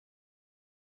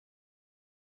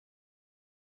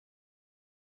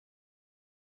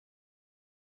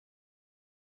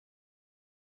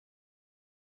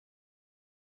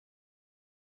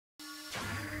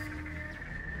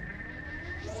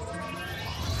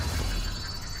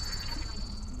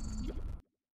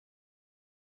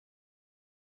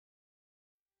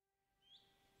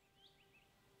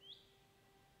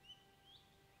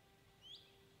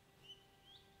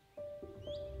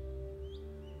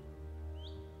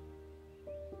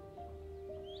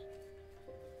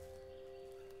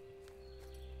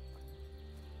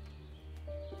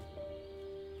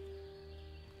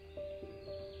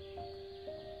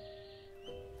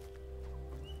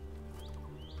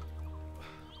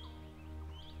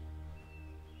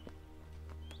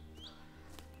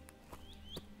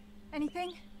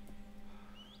Anything?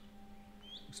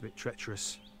 Looks a bit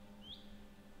treacherous.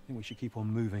 I think we should keep on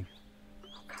moving.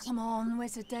 Oh, come on,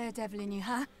 where's the daredevil in you,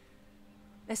 huh?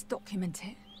 Let's document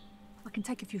it. I can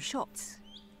take a few shots.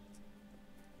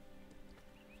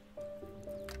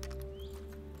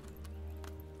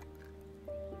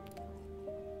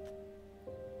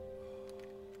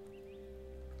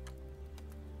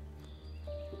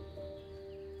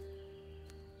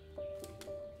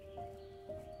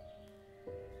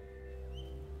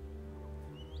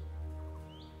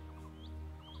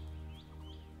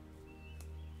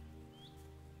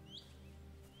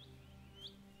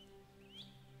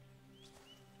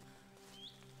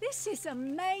 This is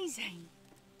amazing!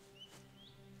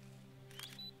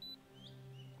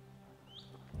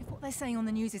 If what they're saying on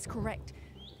the news is correct,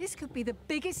 this could be the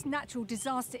biggest natural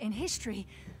disaster in history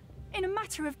in a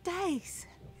matter of days.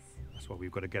 That's why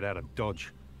we've got to get out of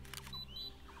Dodge.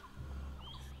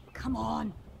 Come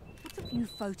on, what's a few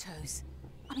photos?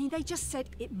 I mean, they just said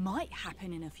it might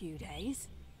happen in a few days.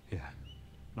 Yeah,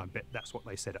 and I bet that's what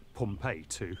they said at Pompeii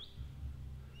too.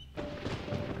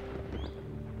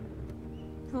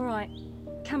 All right,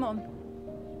 come on.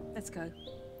 Let's go.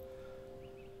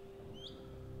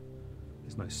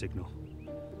 There's no signal.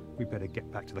 We better get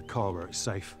back to the car where it's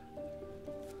safe.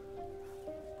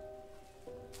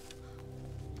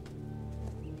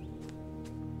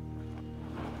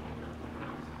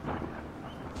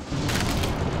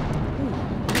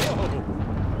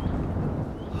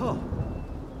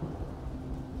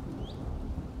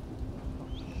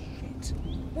 Shit.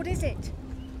 What is it?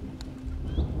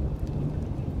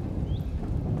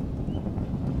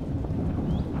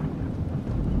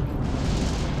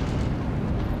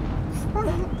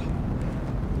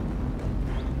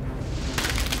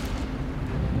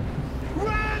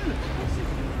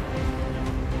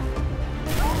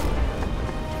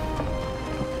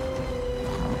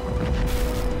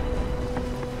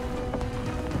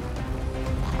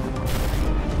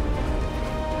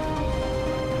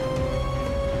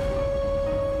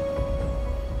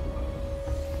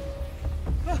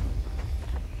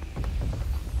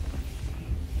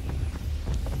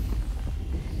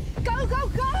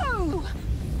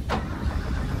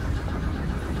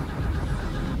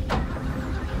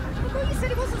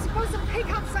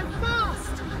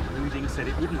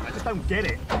 Don't get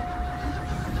it.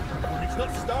 Well, it's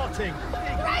not starting.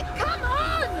 Greg, come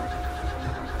on!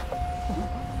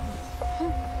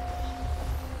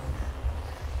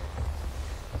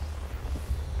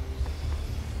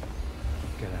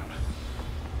 Get out.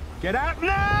 Get out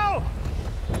now!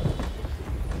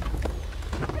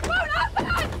 It won't open!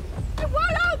 It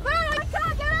won't open! I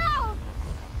can't get out!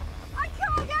 I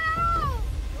can't get out!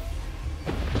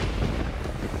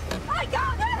 I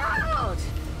can't get out!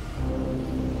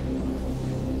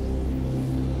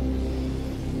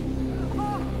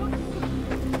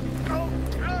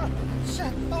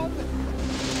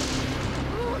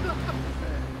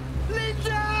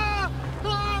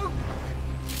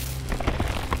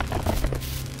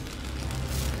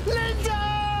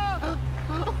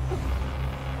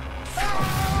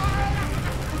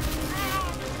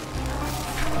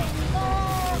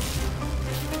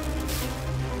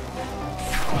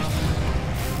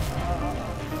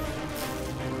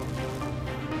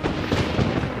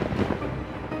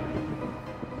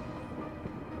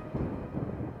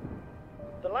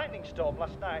 Storm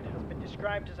last night has been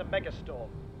described as a megastorm.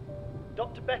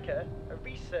 Dr. Becker, a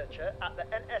researcher at the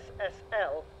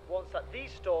NSSL, warns that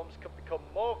these storms could become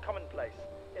more commonplace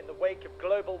in the wake of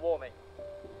global warming.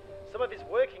 Some of his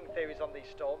working theories on these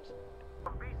storms,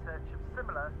 from research of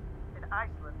similar in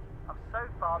Iceland, have so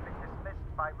far been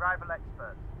dismissed by rival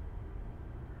experts.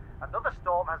 Another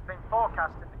storm has been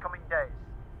forecast in the coming days.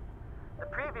 The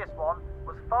previous one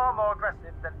was far more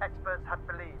aggressive than experts had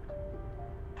believed.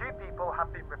 2 people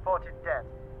have been reported dead.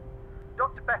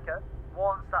 Dr. Becker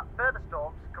warns that further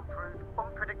storms could prove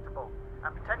unpredictable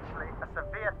and potentially a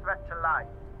severe threat to life.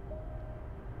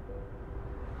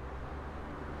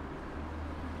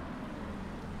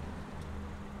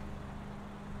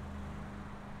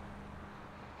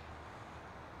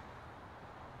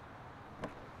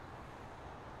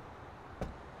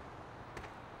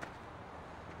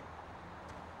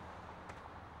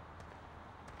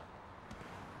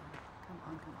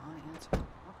 Come on, answer.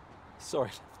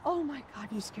 Sorry, Oh my God,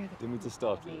 you scared the didn't mean to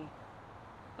start you. me.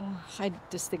 I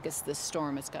just think it's this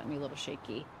storm. It's gotten me a little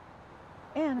shaky.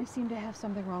 And I seem to have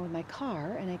something wrong with my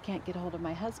car, and I can't get a hold of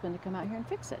my husband to come out here and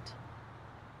fix it.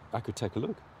 I could take a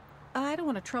look. I don't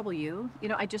want to trouble you. You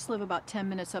know, I just live about 10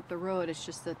 minutes up the road. It's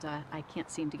just that I can't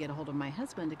seem to get a hold of my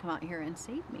husband to come out here and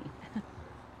save me.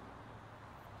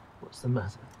 What's the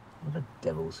matter? What the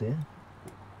devil's here?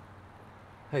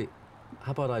 Hey,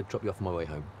 how about I drop you off on my way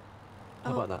home?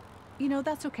 How about that? You know,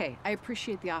 that's okay. I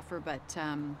appreciate the offer, but,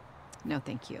 no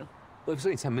thank you. Well, if it's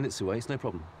only 10 minutes away, it's no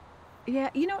problem. Yeah,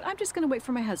 you know what? I'm just gonna wait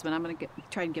for my husband. I'm gonna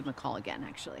try and give him a call again,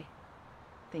 actually.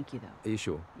 Thank you, though. Are you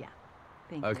sure? Yeah.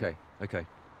 Thank you. Okay, okay.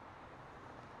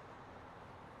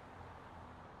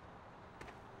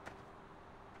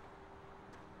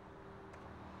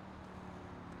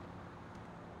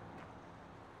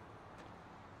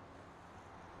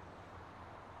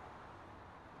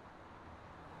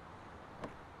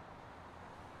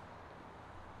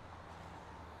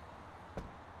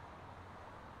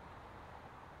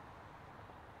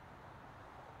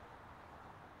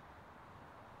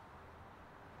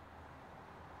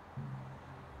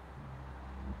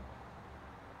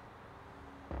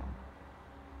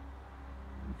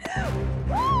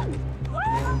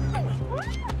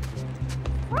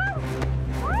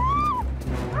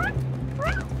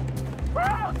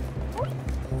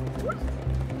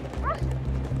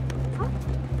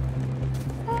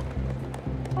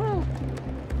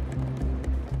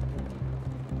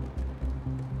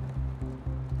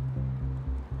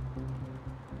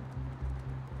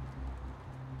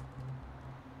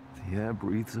 The air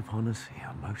breathes upon us here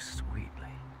most sweetly.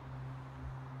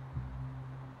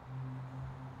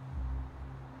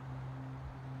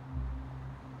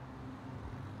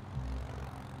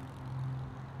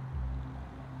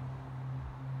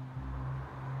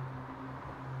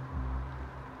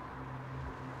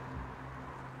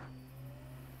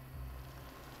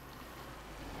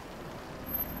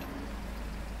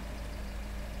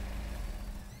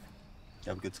 You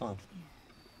have a good time?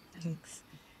 Thanks.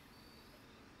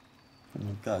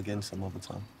 We'll go again some other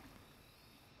time.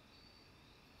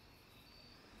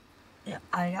 Yeah,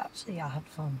 I had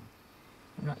fun.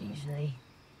 I'm not usually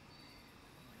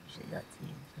that to the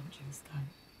adventurous time.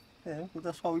 Yeah, well,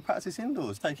 that's why we practice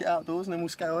indoors. Take it outdoors and then we'll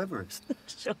scale Everest.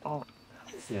 Sure.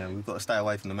 Yeah, we've got to stay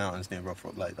away from the mountains near Rough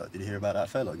Rock Lake. Did you hear about that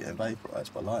fella getting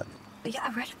vaporised by lightning? But yeah, I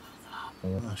read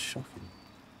about that. Oh, shocking.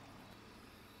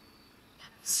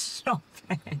 Stop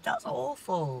it. That's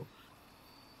awful.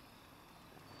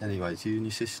 Anyways, you and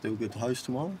your sister still good to host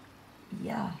tomorrow?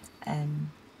 Yeah.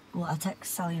 Well, I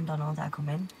text Sally and Donald that I come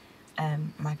in.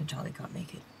 Mike and Charlie can't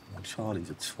make it. Well,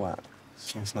 Charlie's a twat.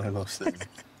 There's no loss there.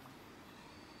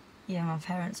 Yeah, my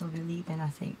parents will be leaving, I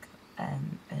think,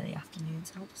 early afternoon,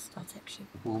 so I'll text you.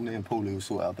 Well, me and Paulie will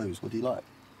sort out booze. What do you like?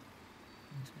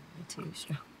 You're too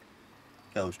strong.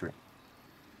 Girls drink.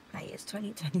 Mate, it's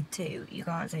 2022. You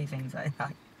can't say things like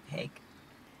that, pig.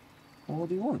 Well, what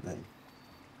do you want then?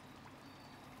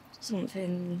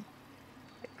 Something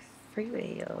like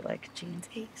freeway or like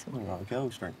G&T. All right,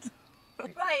 girls drink.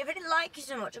 Right, if I didn't like you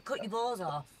so much, I'd cut your balls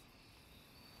off.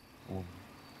 Oh.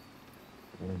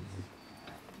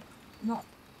 Not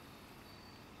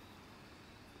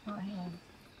here.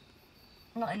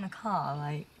 Not in the car,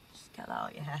 like, just get that out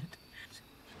of your head.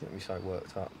 Get me so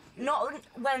worked up. Not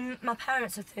when my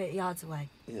parents are 30 yards away.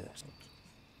 Yeah.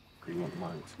 You want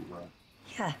mine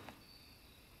to Yeah.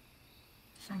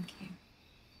 Thank you.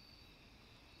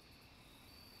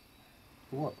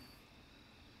 What?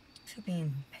 For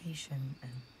being patient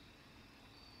and...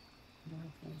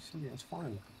 Yeah, it's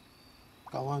fine.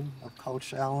 Go home, have a cold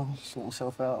shower, sort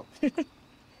myself out. You're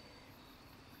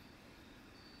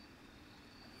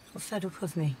fed up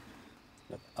with me.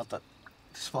 Look,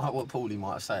 despite what Paulie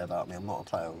might say about me, I'm not a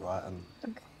player, all right? And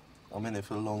Okay. I'm in it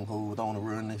for the long haul. I don't want to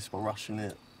ruin this by rushing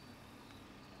it.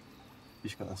 You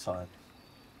should go inside.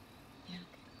 Yeah.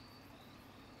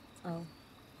 I'll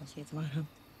see you tomorrow.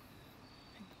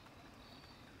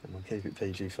 And we'll keep it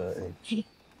PG-13.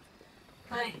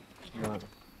 Bye. Right.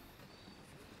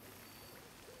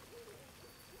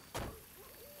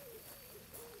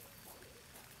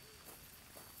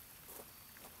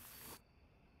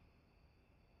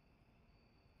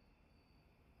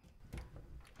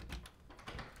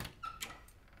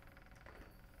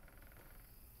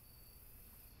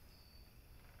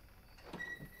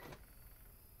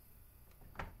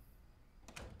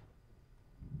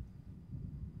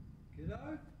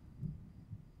 Kiddo?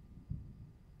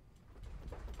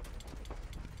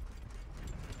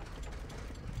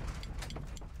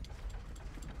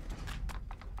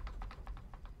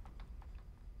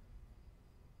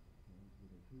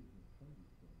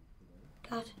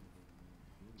 Dad,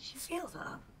 did you feel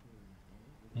that?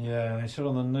 Yeah, they said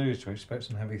on the news to expect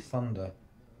some heavy thunder.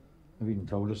 They've even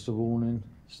told us to warn in,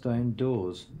 stay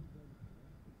indoors.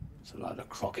 It's a load of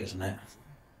crock, isn't it?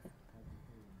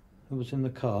 Who was in the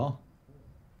car?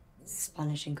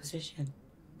 Spanish Inquisition.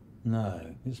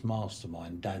 No, it's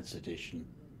Mastermind, Dad's edition.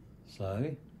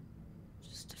 So?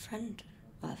 Just a friend,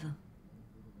 whatever.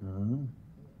 Hmm.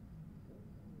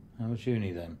 How was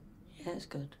uni then? Yeah, it's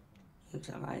good. Looks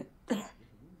alright.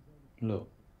 Look,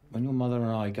 when your mother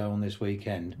and I go on this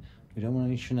weekend, we don't want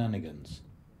any shenanigans.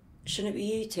 Shouldn't it be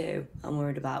you two I'm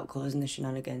worried about causing the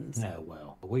shenanigans? No,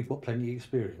 well, we've got plenty of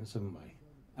experience, haven't we?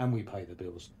 And we pay the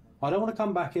bills. I don't want to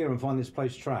come back here and find this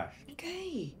place trash.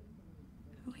 Okay.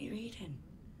 What are you reading?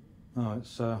 Oh,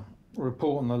 it's a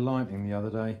report on the lightning the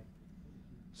other day.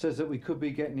 Says that we could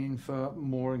be getting in for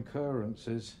more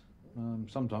occurrences,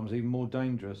 sometimes even more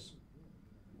dangerous.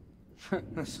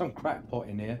 Some crackpot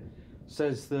in here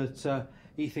says that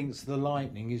he thinks the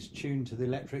lightning is tuned to the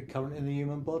electric current in the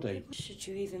human body. Should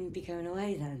you even be going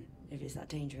away then, if it's that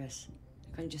dangerous?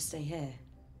 Can't you just stay here?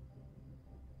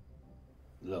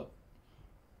 Look,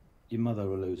 your mother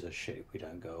will lose her shit if we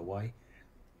don't go away.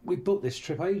 We booked this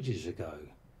trip ages ago.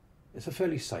 It's a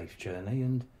fairly safe journey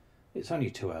and it's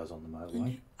only 2 hours on the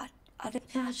motorway. I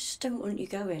just don't want you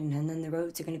going and then the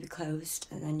roads are going to be closed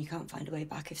and then you can't find a way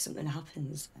back if something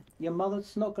happens. Your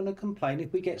mother's not going to complain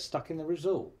if we get stuck in the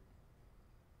resort.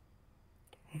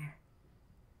 Yeah.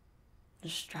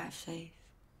 Just drive safe.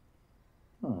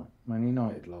 Oh, Man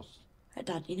United lost.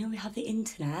 Dad, you know we have the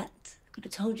internet. I could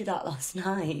have told you that last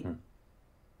night.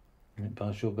 Is it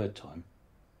past your bedtime?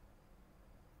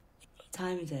 What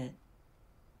time is it?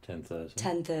 10:30.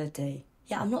 10:30.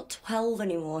 Yeah, I'm not 12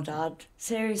 anymore, Dad.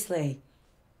 Seriously.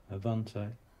 Avante.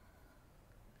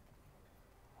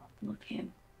 Love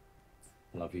you.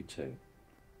 Love you too.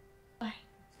 Bye.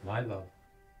 My love.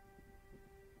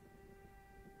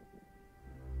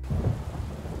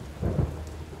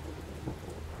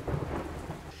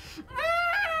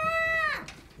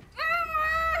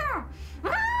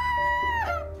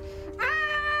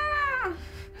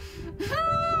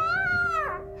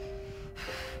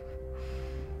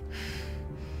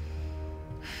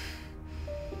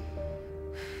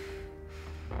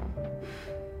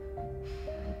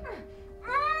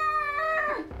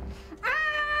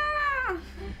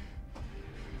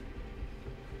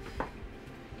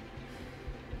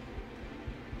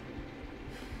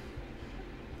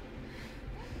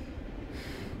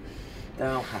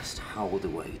 Thou hast howled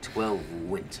away 12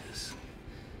 winters.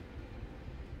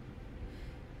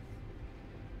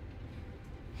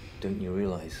 Don't you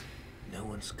realise no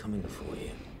one's coming for you?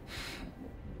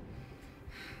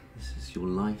 This is your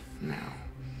life now.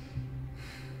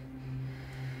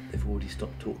 They've already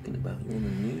stopped talking about you on the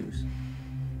news.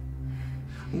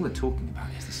 All they're talking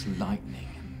about is this lightning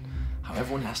and how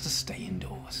everyone has to stay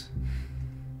indoors.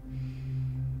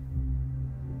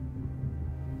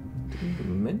 Didn't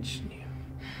even mention you.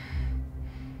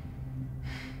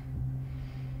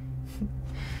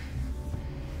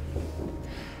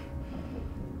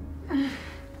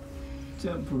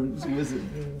 Temperance was a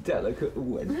delicate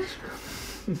wench.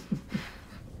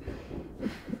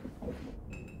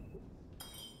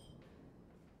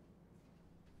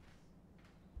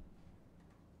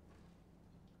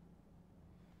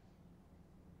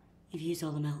 You've used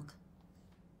all the milk.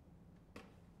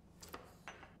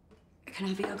 Can I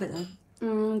have a yogurt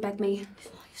then? Beg me. Oh,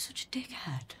 you're such a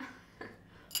dickhead.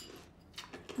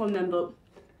 One then, but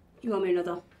you want me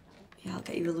another? Yeah, I'll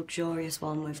get you a luxurious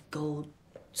one with gold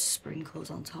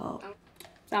sprinkles on top.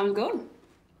 Sounds good.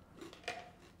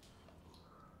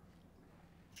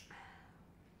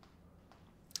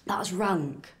 That's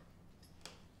rank.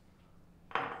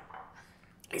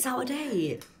 It's out of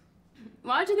date.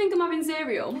 Why do you think I'm having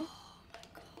cereal?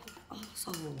 Oh my god,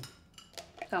 arsehole.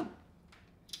 So,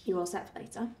 you all set for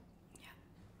later? Yeah.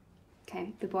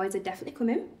 Okay, the boys are definitely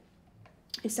coming.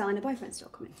 Is Sally and her boyfriend still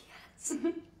coming? Yes.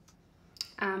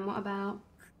 What about...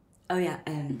 Oh yeah,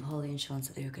 Holly and Sean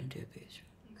said they were going to do a booze.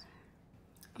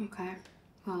 Okay.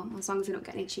 Well, as long as we don't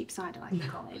get any cheap cider like in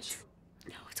college.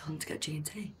 No, I told them to get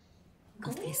G&T.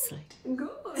 Obviously.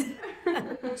 Good.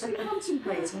 So you're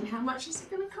contemplating how much is it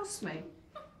going to cost me?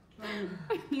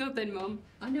 Nothing, Mum.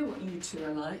 I know what you two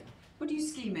are like. What are you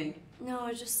scheming? No,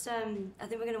 I just, I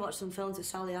think we're going to watch some films with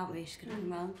Sally, aren't we? She's going to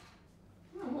come round.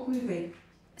 Oh, what movie?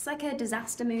 It's like a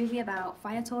disaster movie about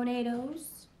fire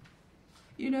tornadoes.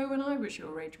 You know, when I was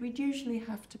your age, we'd usually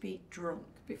have to be drunk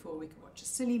before we could watch a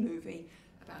silly movie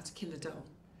about a killer doll.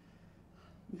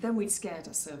 Then we'd scared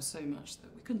ourselves so much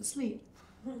that we couldn't sleep.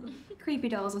 Creepy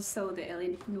dolls are so the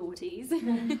early noughties.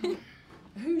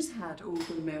 Who's had all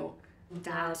the milk?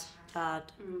 Dad.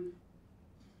 Dad.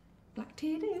 Black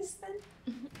tea it is, then.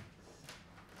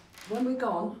 When we're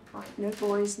gone, right, no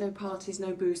boys, no parties,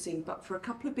 no boozing, but for a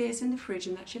couple of beers in the fridge,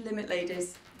 and that's your limit,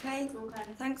 ladies. Okay.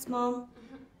 Thanks, Mum.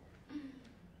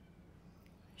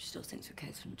 She still thinks we're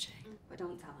kids, doesn't she? But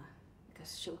don't tell her,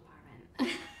 because she'll up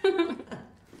our rent.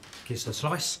 Kiss the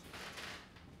slice.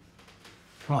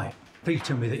 Right, Please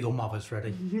tell me that your mother's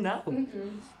ready. No.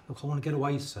 Look, I want to get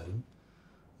away soon.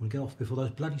 I want to get off before those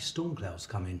bloody storm clouds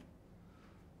come in.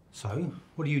 So,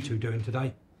 what are you two doing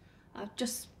today?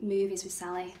 Just movies with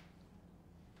Sally.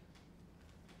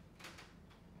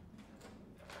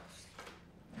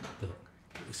 Look,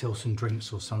 sell some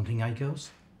drinks or something, eh, girls?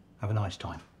 Have a nice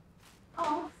time.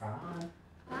 Oh.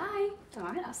 Hi. All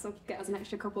right, that'll get us an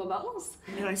extra couple of bottles.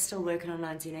 You know, I'm still working on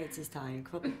 1980s time. You could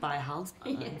probably buy a house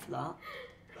by then for that.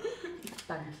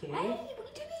 Thank you. Hey, what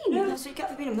are you doing? No, that's what you get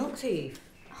for being a milk thief.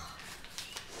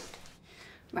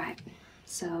 Right,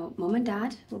 so Mum and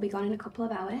Dad will be gone in a couple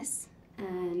of hours,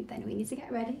 and then we need to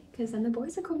get ready, because then the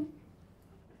boys are coming.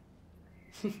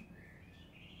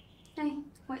 Hey,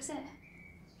 what's it?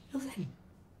 Nothing.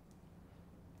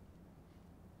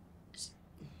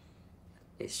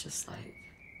 It's just like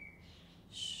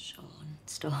Sean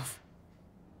stuff.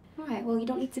 All right, well, you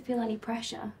don't need to feel any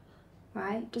pressure,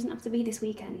 right? It doesn't have to be this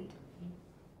weekend.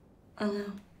 I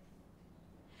know.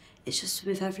 It's just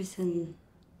with everything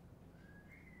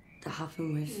that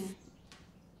happened with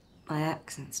my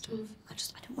ex and stuff. I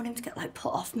don't want him to get like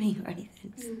put off me or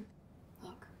anything.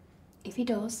 Look, if he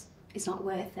does, it's not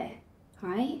worth it, all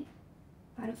right?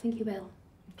 I don't think he will.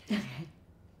 Okay.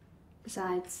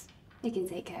 Besides, he can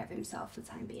take care of himself for the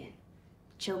time being.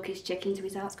 Choke his chicken to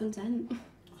his heart's content.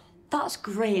 That's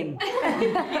grim.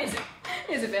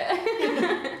 It's a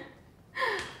bit.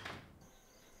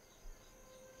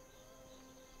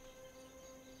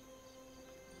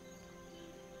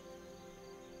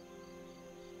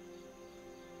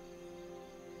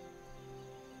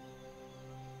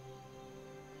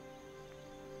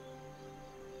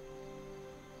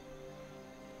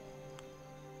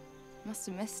 Must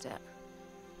have missed it.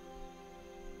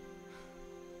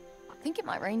 I think it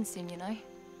might rain soon, you know.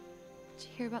 Did you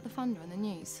hear about the thunder on the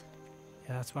news?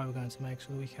 Yeah, that's why we're going to Meg's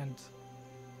for the weekend.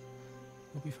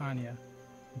 We'll be fine here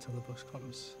until the bus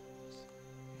comes.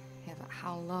 Yeah, but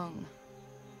how long?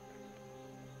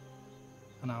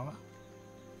 An hour.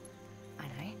 I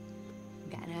know.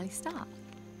 We'll get an early start.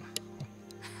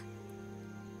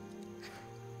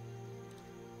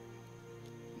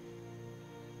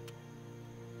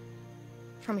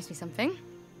 Promise me something.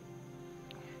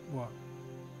 What?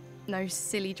 No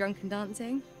silly drunken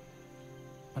dancing.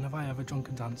 When have I ever drunk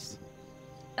and danced?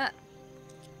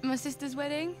 My sister's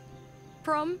wedding,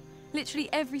 prom, literally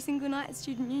every single night at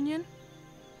Student Union.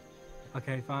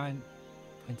 Okay, fine.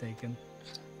 Point taken.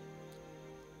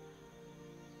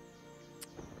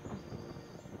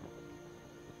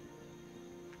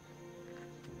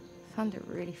 Thunder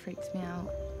really freaks me out.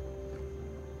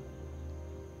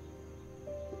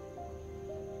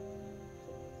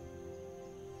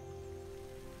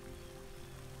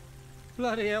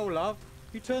 Bloody hell, love.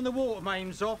 You turned the water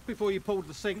mains off before you pulled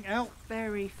the sink out.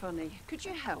 Very funny. Could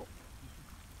you help?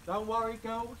 Don't worry,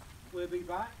 girls. We'll be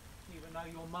back, even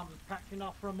though your mum's packing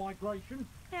up for a migration.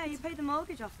 Yeah, you paid the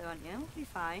mortgage off though, haven't you? We'll be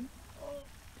fine.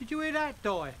 Did you hear that,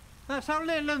 Di? That's how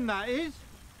little that is.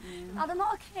 Oh, they're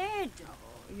not a kid. Oh,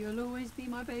 you'll always be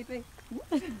my baby.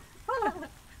 Hey,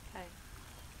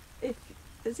 if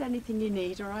there's anything you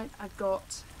need, all right, I've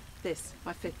got this,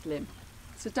 my fifth limb.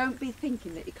 So don't be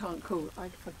thinking that you can't call.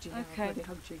 I hugged you now. Okay. I've already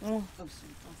hugged you. Oh.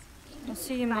 I'll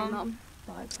see you, Bye, Mum. Mum.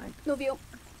 Bye, bye. Love you.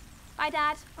 Bye,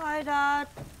 Dad. Bye, Dad.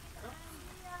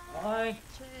 Bye.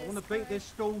 I want to beat this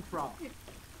school front.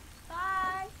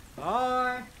 Bye.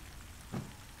 Bye.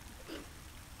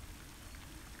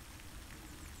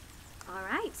 All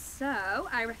right, so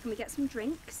I reckon we get some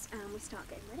drinks and we start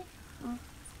getting ready.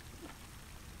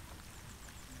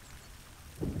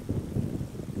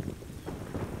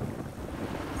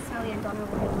 Sally and Donna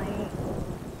will be late.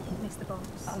 Miss the bus.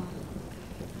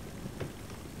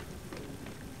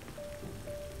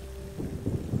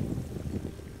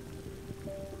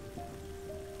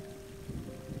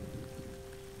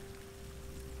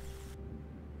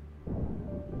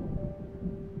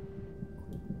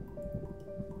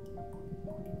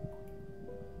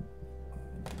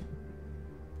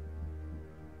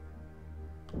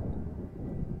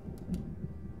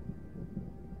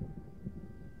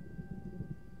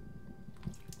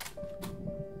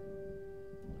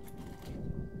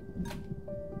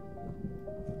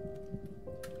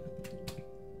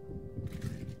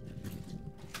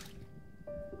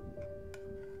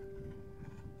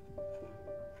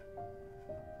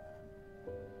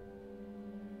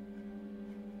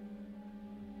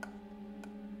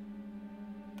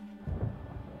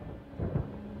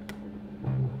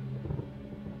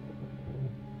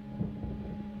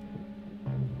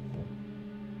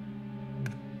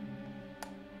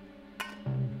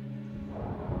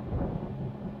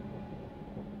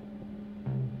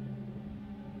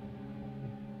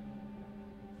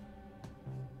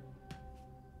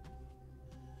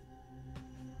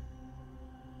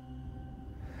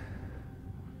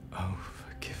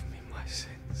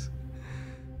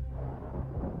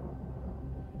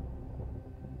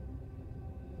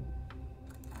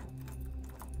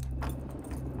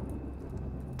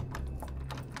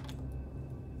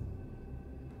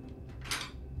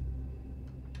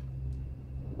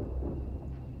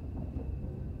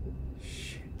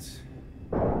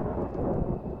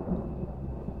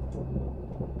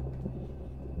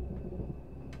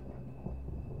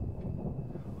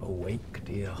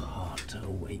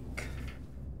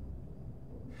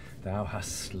 Thou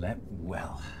hast slept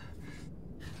well.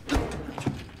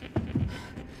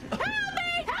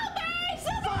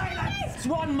 Silence!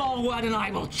 One more word and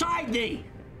I will chide thee!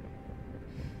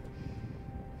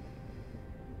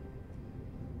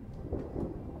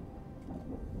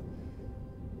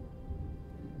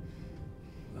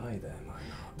 Lie there, my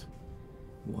lord.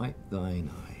 Wipe thine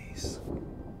eyes.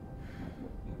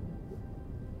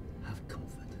 Have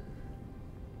comfort.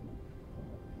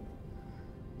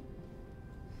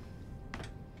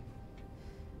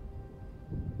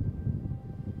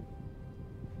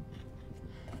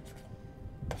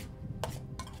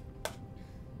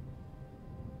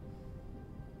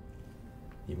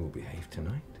 You will behave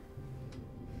tonight?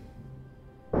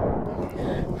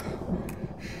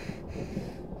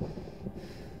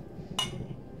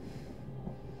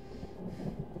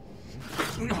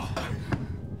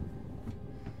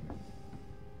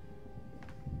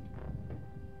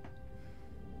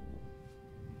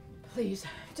 Please,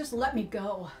 just let me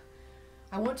go.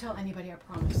 I won't tell anybody, I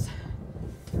promise.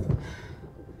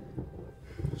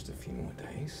 Just a few more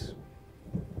days.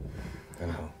 Then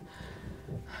I'll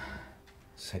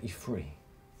set you free.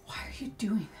 Why are you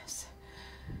doing this?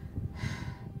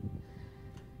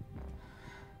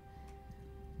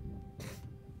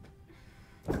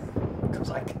 Because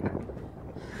I can.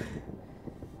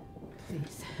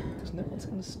 Please. Because no one's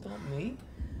going to stop me.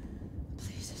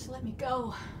 Please, just let me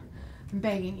go. I'm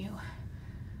begging you.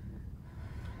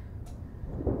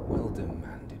 Well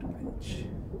demanded, wench.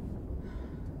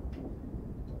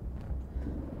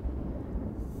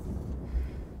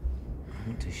 I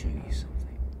want to show you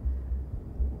something.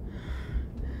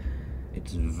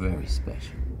 It's very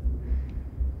special.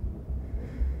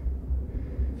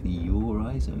 For your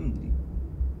eyes only.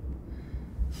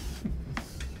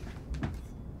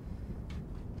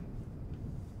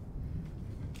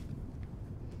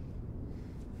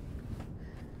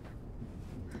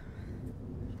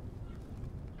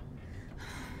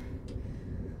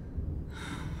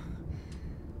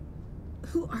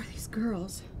 Who are these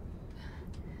girls?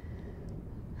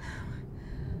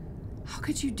 How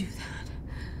could you do that?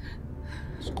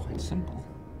 It's quite simple.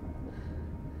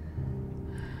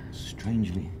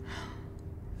 Strangely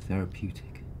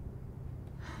therapeutic.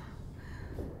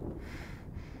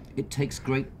 It takes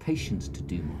great patience to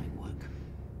do my work.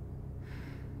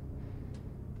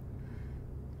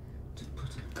 To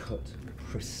put a cut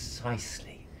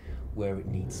precisely where it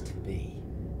needs to be.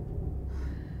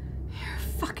 You're a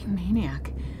fucking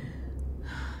maniac.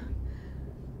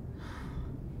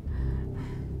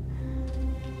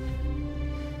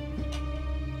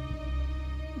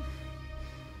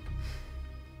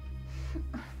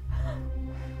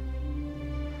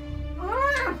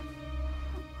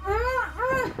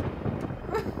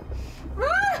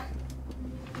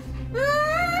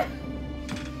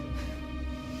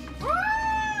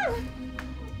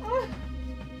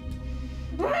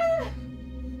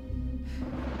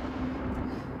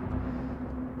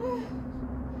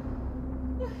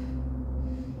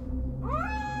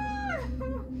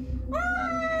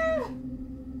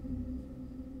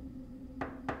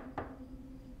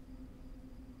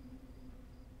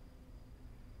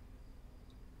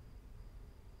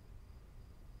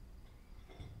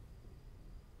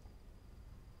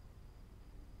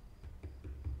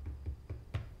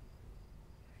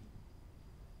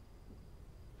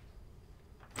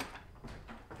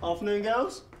 Afternoon,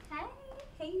 girls. Hey,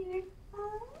 hey you.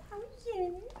 Oh, how are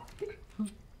you?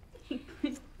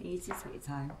 Easy, sweet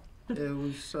time. Yeah, we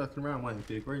was circling around waiting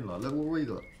for your green light. Look what we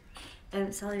got.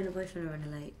 Sally and her boyfriend are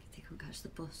running late. They couldn't catch the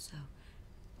bus, so...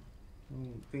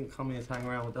 Didn't come here to hang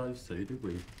around with those two, did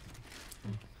we?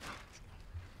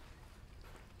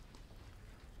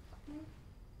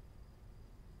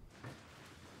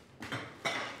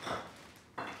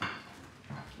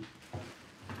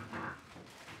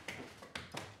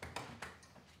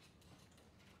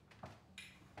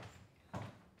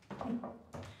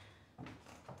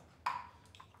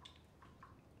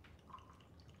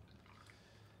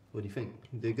 What do you think?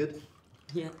 You did good?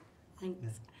 Yeah,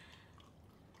 thanks.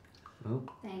 Well,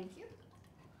 Thank you.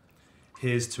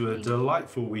 Here's to a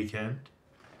delightful weekend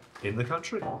in the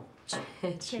country.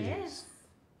 Cheers.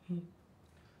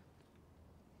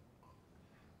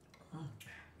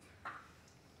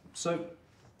 So,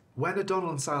 when are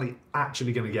Donald and Sally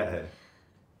actually going to get here?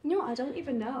 You know what? I don't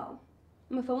even know.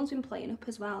 My phone's been playing up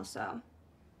as well, so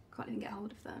can't even get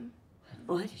hold of them.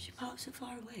 Why did you park so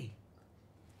far away?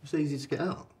 it's easy to get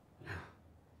out.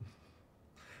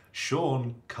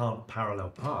 Sean can't parallel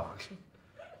park.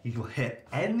 He'll hit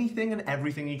anything and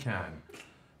everything he can.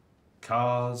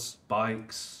 Cars,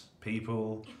 bikes,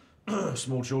 people,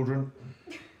 small children.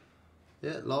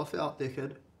 Yeah, laugh it up,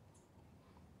 dickhead.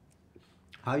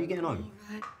 How are you getting home?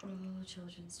 Right. Oh,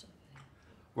 children's stuff.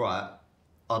 Right.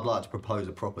 I'd like to propose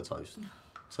a proper toast.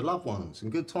 To loved ones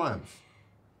and good times.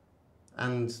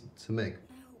 And to Meg.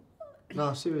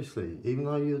 No, seriously. Even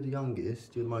though you're the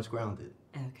youngest, you're the most grounded.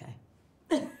 Okay.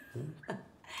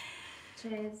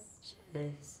 Cheers.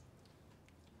 Cheers.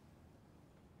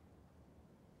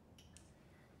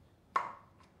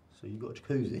 So you got a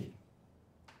jacuzzi?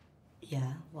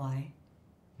 Yeah, why?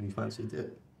 And you fancy a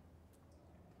dip?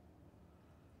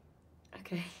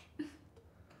 Okay.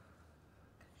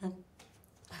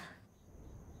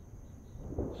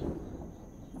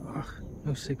 Ugh,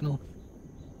 no signal.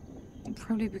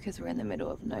 Probably because we're in the middle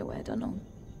of nowhere, Donald.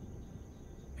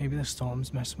 Maybe the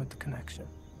storm's messing with the connection.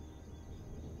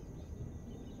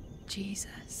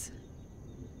 Jesus.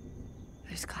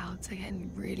 Those clouds are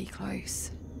getting really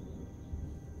close.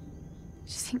 Do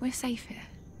you think we're safe here?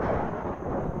 I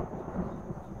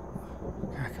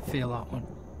can feel that one.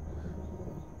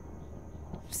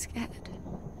 I'm scared.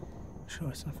 Sure,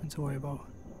 it's nothing to worry about.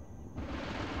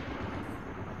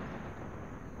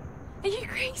 Are you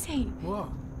crazy? What?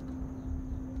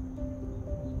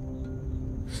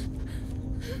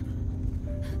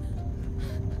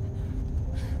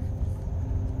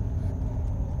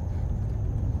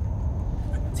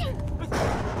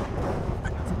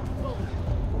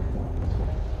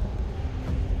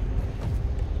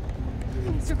 We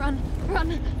need to run,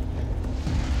 run.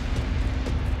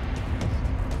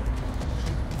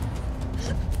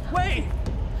 Wait!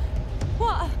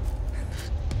 What?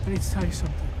 I need to tell you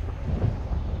something.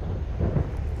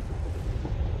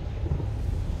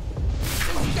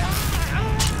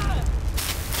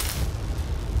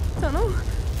 Donald?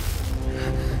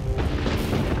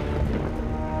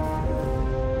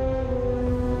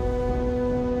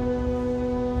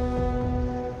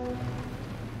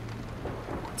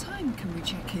 What time can we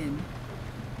check in?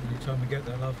 Anytime we get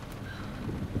there, love.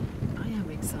 I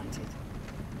am excited.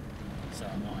 So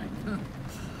am I.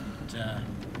 And,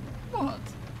 What?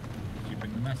 did you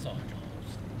bring the massage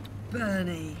oils?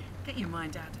 Bernie, get your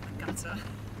mind out of the gutter.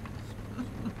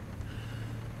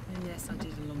 And yes, I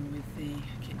did, along with the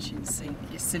kitchen sink,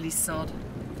 you silly sod.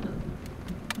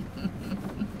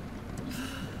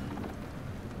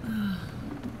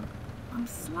 I'm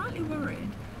slightly worried.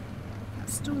 That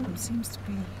storm seems to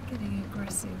be getting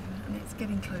aggressive and it's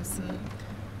getting closer.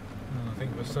 I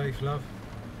think we're safe, love.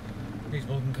 These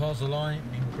modern cars are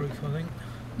lightning proof, I think.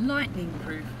 Lightning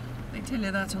proof. They tell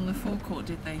you that on the forecourt,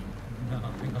 did they? No,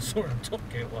 I think I saw it on Top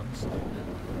Gear once.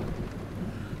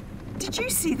 Did you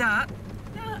see that?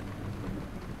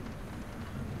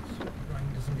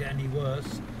 Rain doesn't get any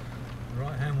worse. The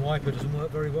right-hand wiper doesn't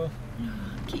work very well. I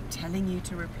keep telling you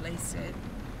to replace it.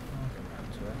 I'll get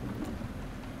round to it.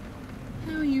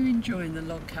 How are you enjoying the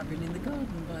log cabin in the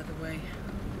garden, by the way?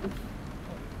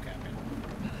 Cabin.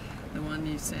 The one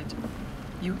you said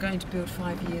you were going to build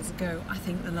 5 years ago. I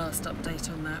think the last update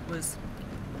on that was,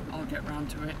 I'll get round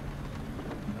to it.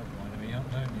 You're winding me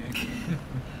up, don't you?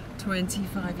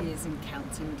 25 years and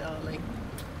counting, darling.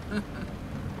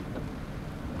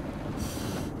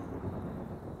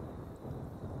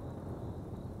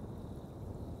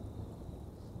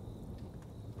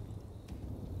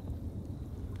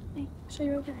 Hey, sure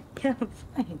you're okay? Yeah, I'm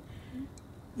fine.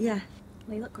 Yeah.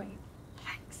 Well, you look great.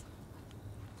 Thanks.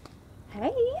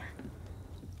 Hey!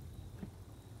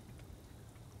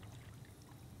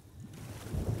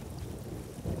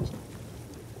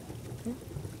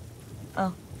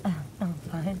 Oh, I'm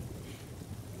fine.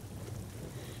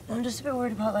 I'm just a bit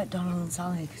worried about, like, Donald and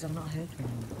Sally, because I've not heard from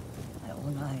them, like,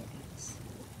 all night.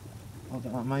 Well,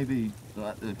 like, maybe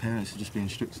like, the parents are just being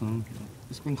strict on them.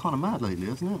 It's been kind of mad lately,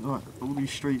 hasn't it? Like, all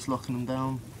these streets locking them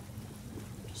down.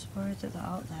 I'm just worried that they're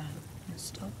out there and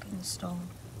stuck in the storm.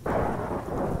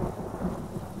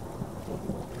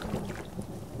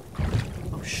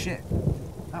 Oh, shit.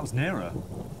 That was nearer.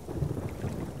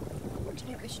 What do you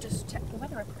think we should just check the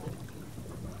weather report?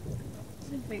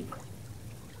 I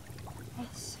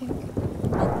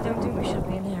don't think we should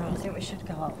be in here. I think we should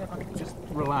go out. Just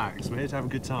relax. We're here to have a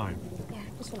good time. Yeah,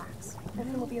 just relax.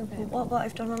 Everything will be okay. What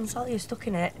if Donald and Sally are stuck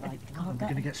in it? Like, We're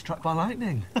going to get struck by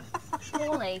lightning.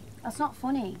 Surely. That's not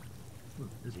funny. I'm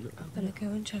gonna go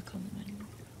and check on them anyway.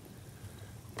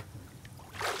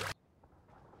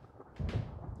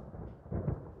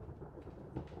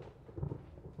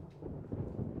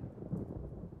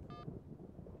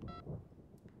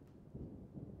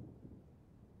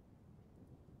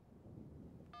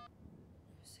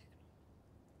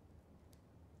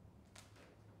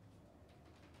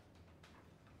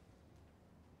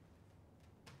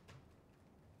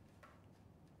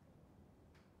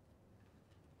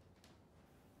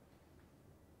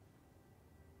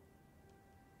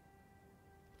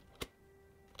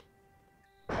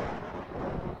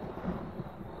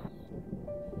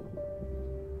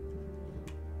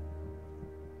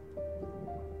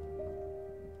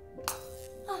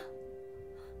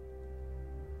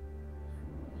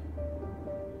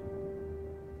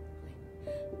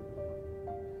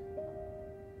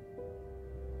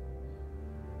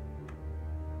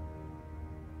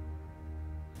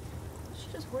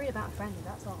 Just worried about a friend,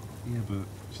 that's all. Yeah, but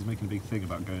she's making a big thing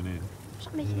about going in. She's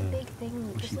not making a big thing.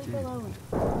 Well, Just she leave her did. alone.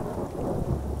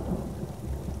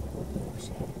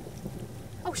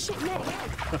 Oh shit, Nick!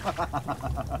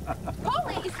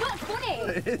 Polly, it's not funny!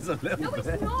 It is a little No, bit.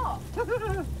 it's not!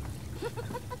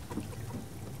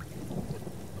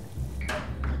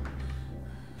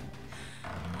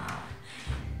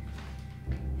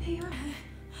 Hey, you alright?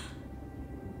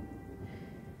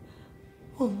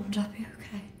 Oh, Mum and Dad be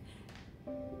okay?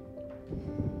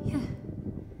 Yeah.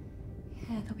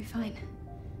 Yeah, they'll be fine.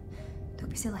 Don't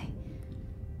be silly.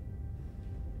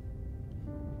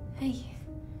 Hey,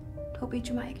 don't be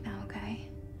dramatic now, okay?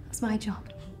 That's my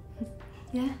job.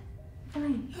 Yeah?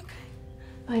 Fine. Okay.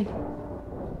 Fine.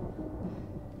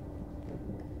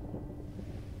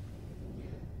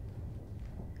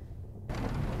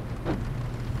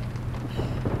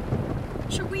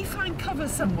 Shall we find cover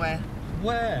somewhere?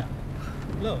 Where?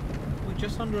 Look, we're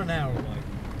just under an hour away.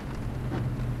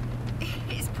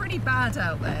 It's pretty bad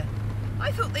out there.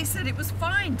 I thought they said it was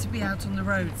fine to be out on the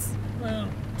roads. Well,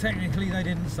 technically they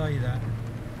didn't say that.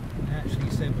 They actually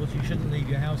said, well, you shouldn't leave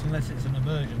your house unless it's an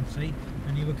emergency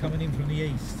and you were coming in from the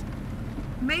east.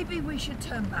 Maybe we should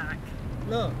turn back.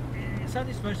 Look, it's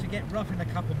only supposed to get rough in a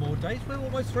couple more days. We're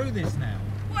almost through this now.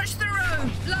 Watch the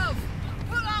road, love!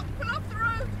 Pull off the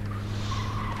road!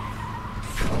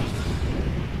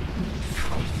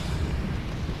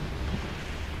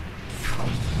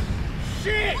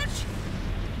 Shit! Watch!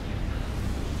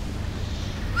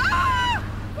 Ah!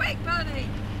 Quick, Bunny!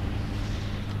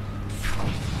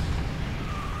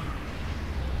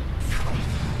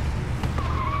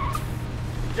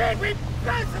 Did we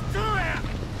pass the door out?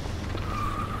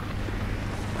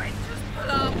 Wait, just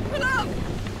pull up, pull up!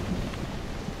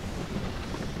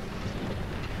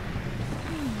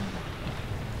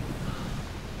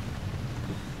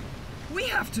 We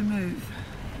have to move.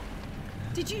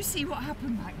 Did you see what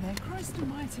happened back there? Christ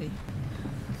almighty.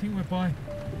 I think we're by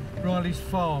Riley's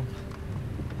farm.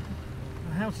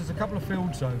 The house is a couple of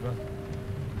fields over.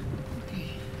 Okay.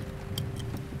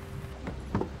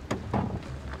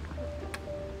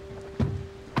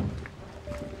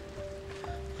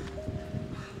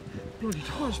 Bloody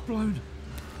tire's blown.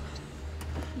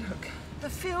 Look, the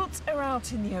fields are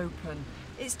out in the open.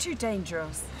 It's too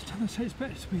dangerous. Don't they say it's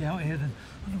better to be out here than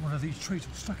under one of these trees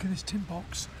or stuck in this tin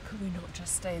box? Could we not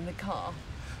just stay in the car?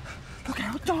 Look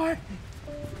out, die!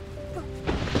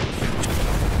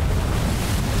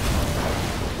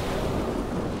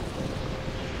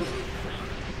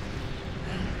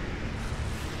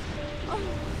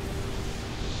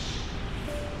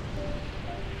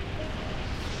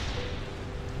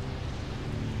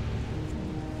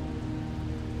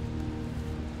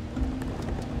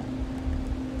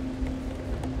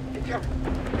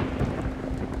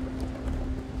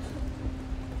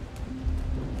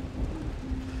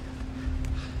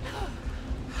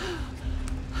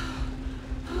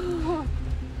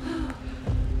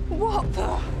 What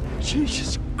the?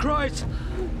 Jesus Christ!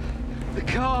 The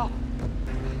car!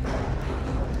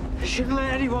 They shouldn't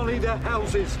let anyone leave their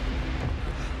houses.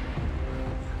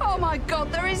 Oh my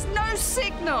God, there is no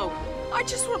signal. I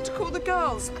just want to call the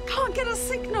girls. I can't get a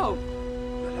signal.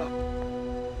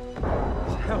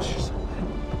 The house is somewhere.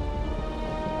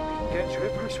 We can get to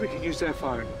it. Perhaps we can use their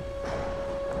phone.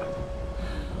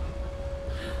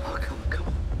 Oh, come on, come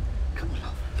on. Come on,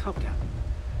 love. Calm down.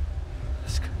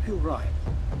 It's going to be all right.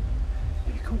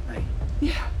 You called me.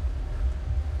 Yeah.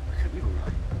 We're going to be all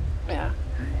right. Yeah.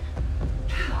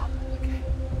 Come on, okay.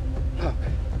 Look,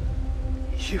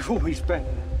 you've always been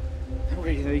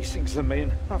reading these things than me,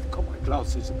 and I've got my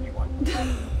glasses anyway.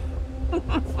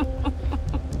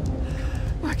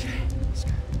 Okay, let's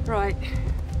go. Right.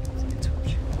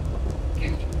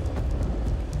 Okay.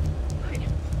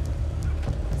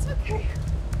 It's okay.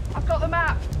 I've got the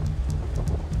map.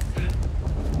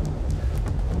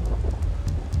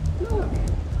 Look.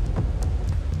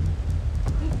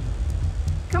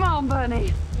 Come on,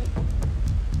 Bernie.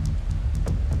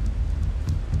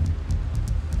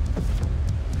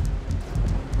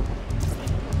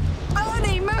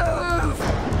 Bernie, move!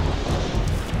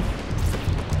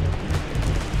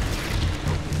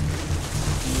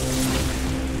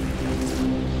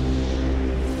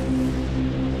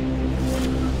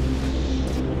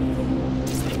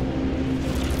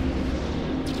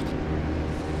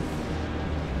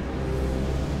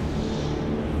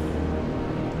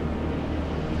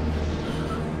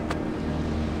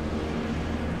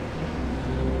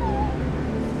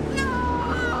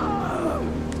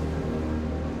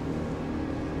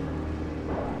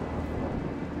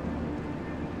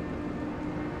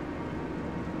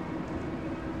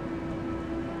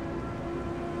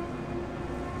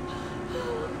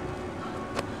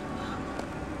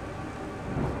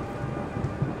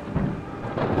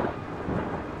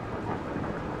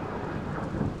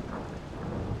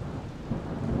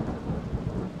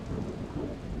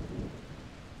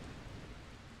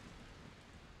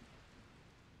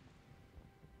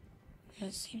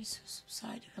 it seems to have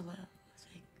subsided a little, I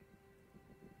think.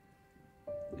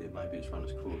 Yeah, maybe it's run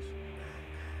its course.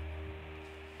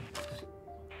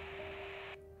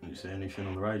 You see anything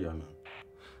on the radio, man?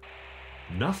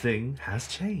 Nothing has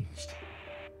changed.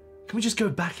 Can we just go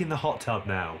back in the hot tub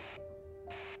now?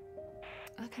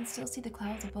 I can still see the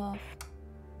clouds above.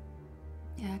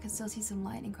 Yeah, I can still see some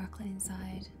lightning crackling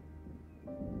inside.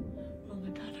 Mum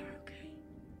and Dad are okay.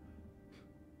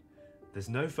 There's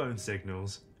no phone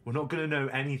signals. We're not gonna know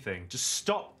anything. Just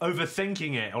stop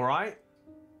overthinking it, all right?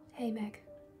 Hey, Meg.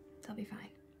 They'll be fine.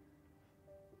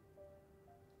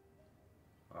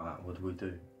 All right, what do we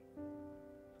do?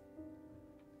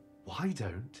 Why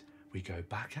don't we go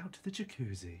back out to the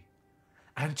jacuzzi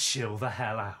and chill the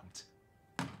hell out?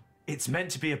 It's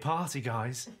meant to be a party,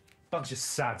 guys. Bunch of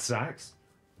sad sacks.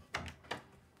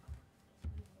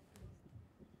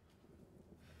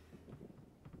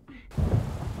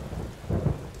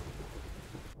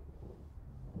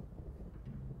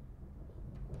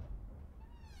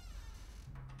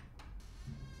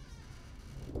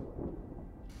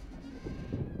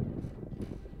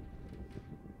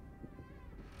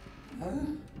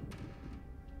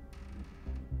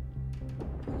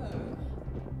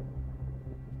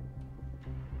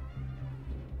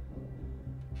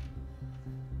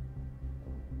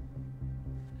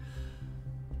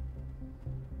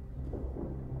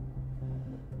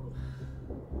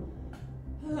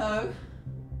 Hello?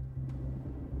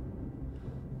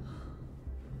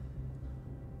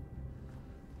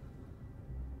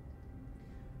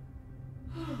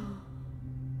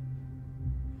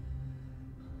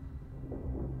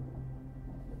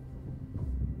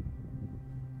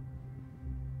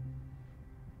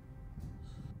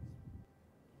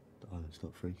 Darling,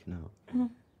 stop freaking out.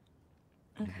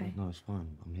 Okay. No, it's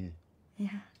fine. I'm here.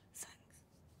 Yeah, thanks.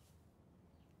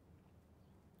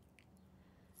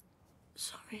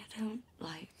 Sorry, I don't,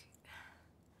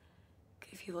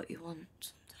 give you what you want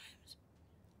sometimes.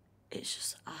 It's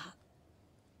just, I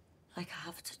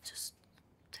have to just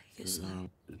take it slow.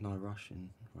 There's no rushing,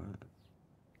 right?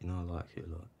 You know I like it a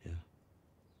lot, yeah?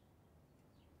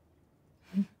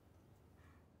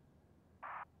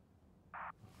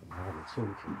 Now we're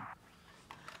talking.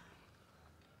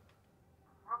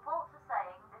 Reports are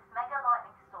saying this mega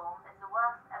lightning storm is the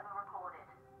worst ever recorded.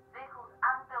 Vehicles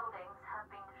and buildings have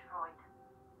been destroyed.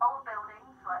 Old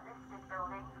buildings, like listed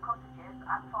buildings, cottages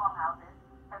and farmhouses,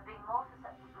 have been more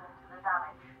susceptible to the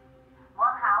damage.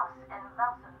 One house in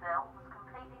Nelsonville was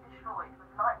completely destroyed, with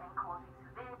lightning causing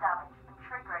severe damage and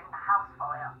triggering a house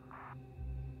fire.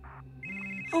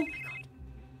 Oh my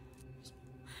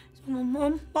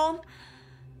God.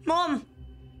 Mom!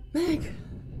 Meg!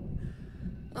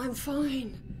 I'm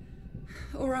fine.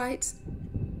 All right.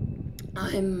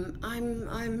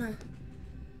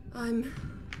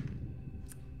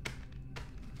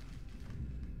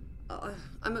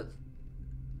 I'm at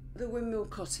the Windmill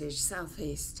Cottage,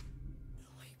 southeast.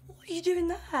 What are you doing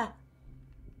there?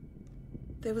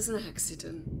 There was an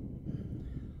accident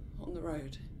on the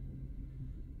road.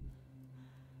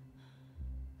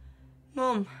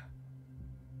 Mum,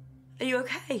 are you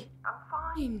okay?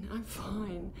 I'm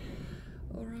fine.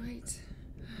 All right.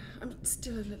 I'm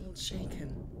still a little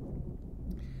shaken.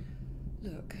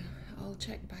 Look, I'll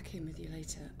check back in with you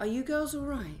later. Are you girls all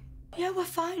right? Yeah, we're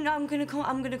fine. I'm gonna come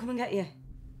and get you.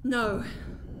 No.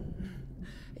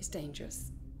 It's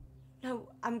dangerous. No,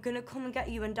 I'm gonna come and get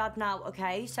you and Dad now,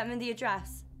 okay? Send me the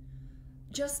address.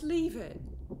 Just leave it.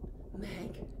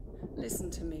 Meg,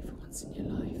 listen to me for once in your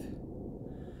life.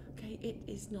 Okay, it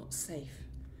is not safe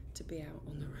to be out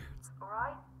on the roads. All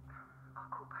right? I'll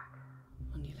call back.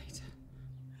 On you later.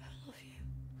 I love you.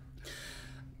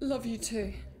 Love you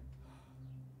too.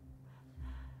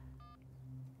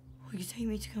 Will you take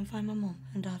me to go and find my mum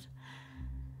and Dad?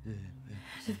 Yeah.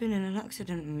 They've been in an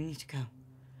accident and we need to go.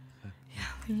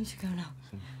 Yeah, we need to go now.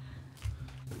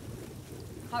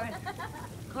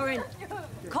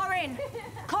 Corinne!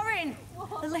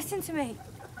 Listen to me.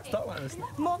 Stop like this.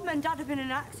 Mum and Dad have been in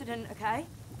an accident, okay?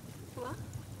 What?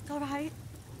 It's all right.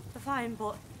 They're fine,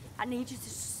 but I need you to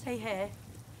just stay here.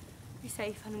 Be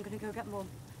safe, and I'm gonna go get Mum.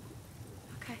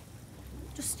 Okay?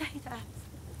 Just stay there.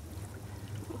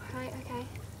 Right, okay.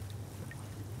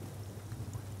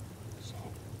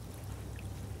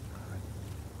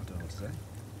 I don't know what to say.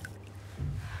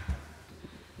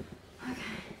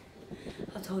 Okay.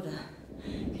 I told her.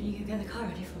 Can you go get the car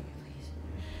ready for me, please?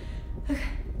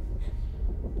 Okay.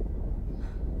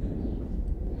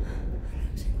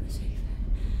 We're safe.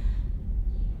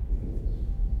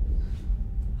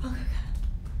 Okay.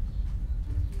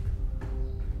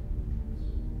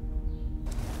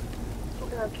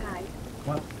 You're okay.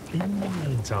 Well, in the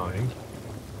meantime,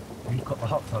 We've got the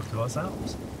hot tub to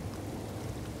ourselves.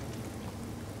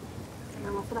 And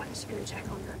I'm off for that, just going to check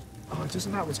on her. Oh, it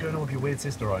doesn't matter what's going on with your weird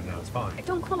sister right now, it's fine.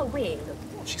 Don't call her weird.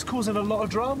 She's causing a lot of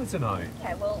drama tonight.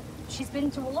 Okay, well, she's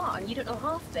been through a lot and you don't know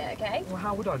half of it, okay? Well,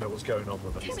 how would I know what's going on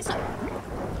with her? It's like...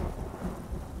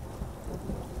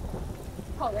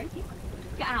 Polly,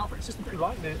 get out. It's just a bit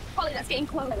lightning. Polly, that's getting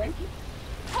closer.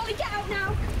 Polly, get out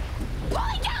now!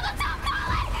 Polly, get out the top,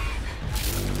 Polly!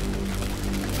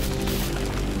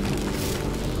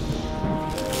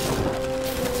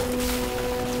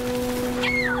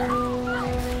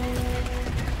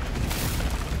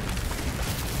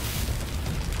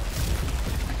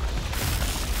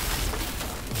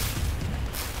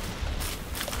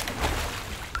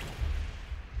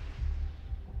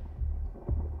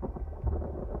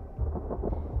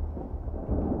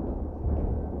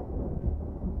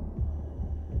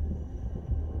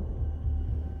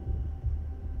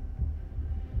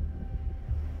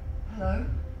 Hello?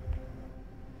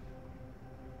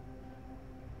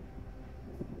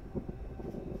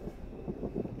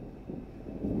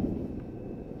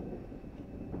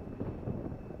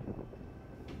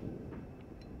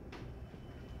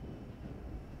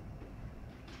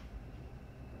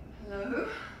 Hello?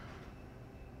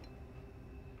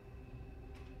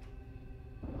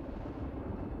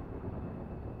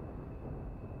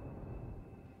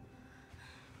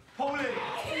 Polly!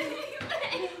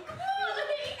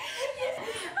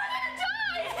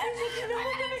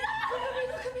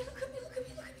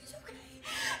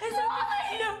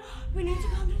 We need to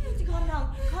calm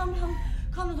down. Calm down.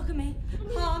 Look at me.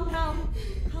 Calm down,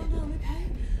 okay?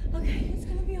 Okay, it's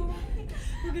gonna be alright.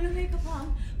 We're gonna make a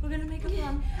plan.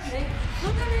 Okay?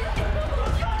 Look at me.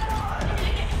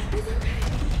 It's okay.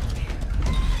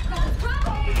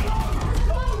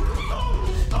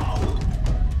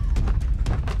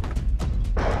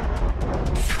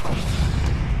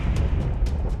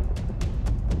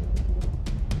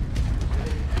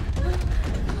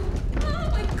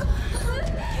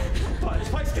 This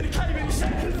place is gonna cave in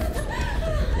seconds!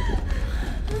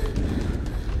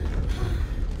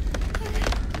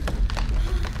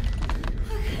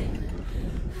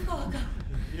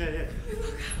 Yeah.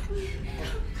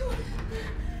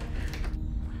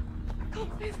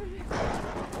 Come away from me.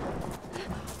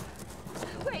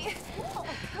 Wait,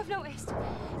 I've noticed.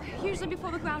 Usually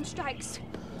before the ground strikes,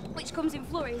 which comes in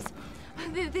flurries,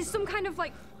 there's some kind of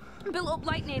like built-up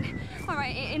lightning, all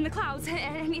right, in the clouds,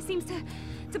 and it seems to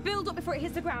build up before it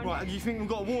hits the ground. Right, and you think we've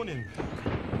got a warning?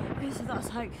 So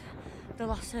that's like the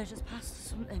last surge has passed or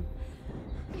something.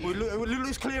 Well, it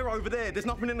looks clear over there. There's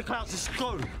nothing in the clouds. Just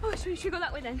go. Oh, should we go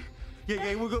that way then?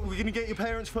 Yeah, we're gonna get your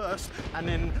parents first, and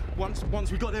then once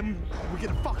we got them, we get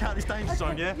the fuck out of this danger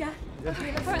zone, yeah? Yeah.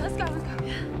 Okay, all right, let's go.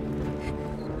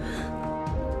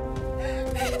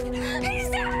 He's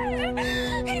dead!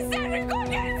 He's dead! We've got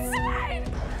to get inside!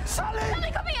 Sally!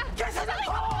 Sally, come here! Get in the Sally,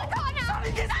 car! come in the car now!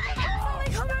 Sally, get in the car! Sally,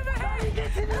 come over here!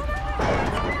 Get in the car!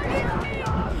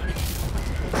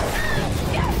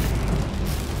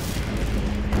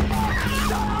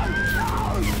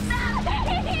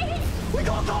 We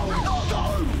gotta go!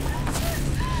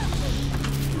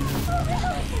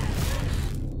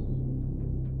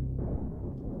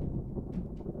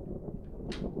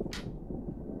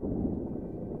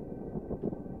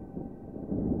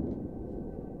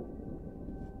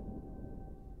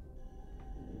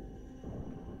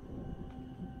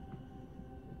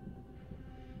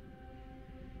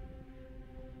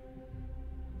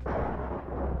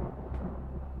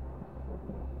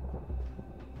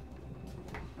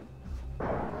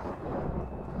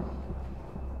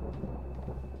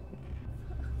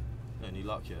 Any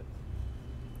luck yet?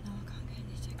 No, I can't get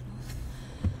any signal.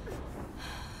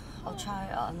 I'll try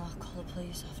it and I'll call the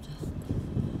police after.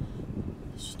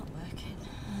 It's just not working.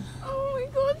 Oh my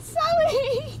God,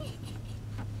 Sally!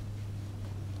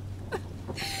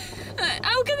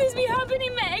 How can this be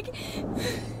happening, Meg?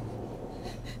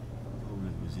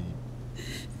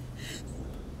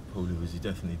 Polly, was he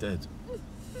definitely dead?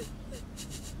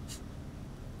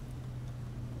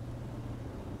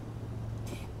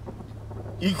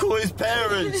 You call his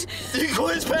parents!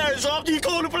 After you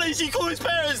call the police, you call his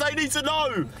parents! They need to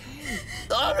know!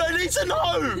 They need to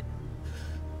know!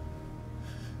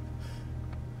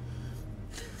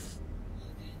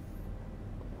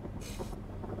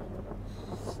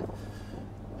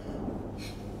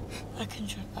 I can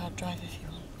drive if you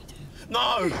want me to.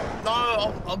 No!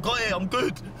 I've got it, I'm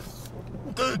good.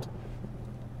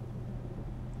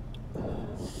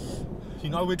 You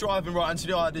know we're driving right into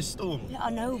the eye of this storm. Yeah, I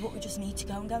know, but we just need to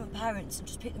go and get my parents and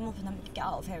just pick them up and then get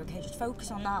out of here, okay? Just focus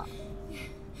on that.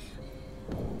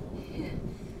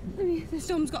 I mean, the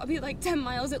storm's got to be like 10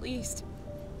 miles at least.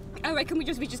 I reckon we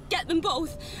just get them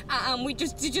both, and we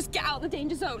just get out of the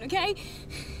danger zone, okay?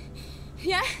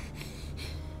 Yeah?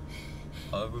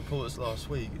 I had reports last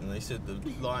week, and they said the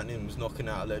lightning was knocking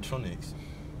out electronics.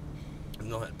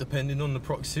 And like, depending on the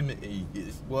proximity,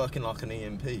 it's working like an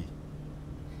EMP. I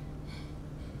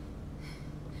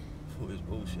thought it was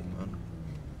bullshit, man.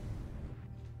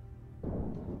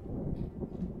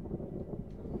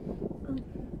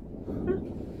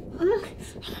 Look,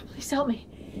 please help me.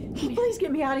 Please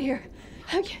get me out of here.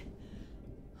 Okay.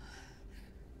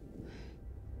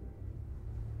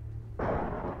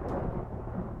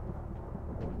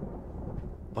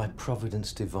 By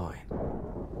providence divine,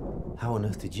 how on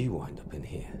earth did you wind up in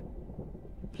here?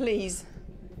 Please,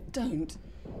 don't.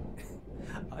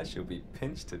 I shall be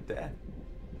pinched to death.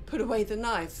 Put away the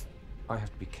knife. I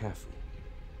have to be careful.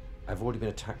 I've already been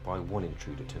attacked by one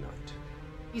intruder tonight.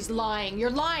 He's lying. You're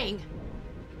lying.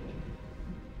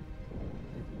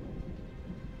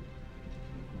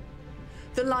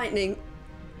 The lightning.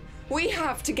 We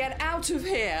have to get out of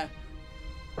here.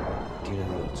 Do you know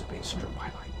the odds of being struck by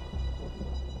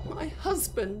lightning? My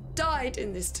husband died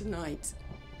in this tonight.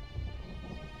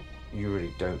 You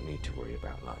really don't need to worry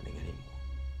about lightning anymore.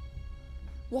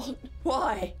 What?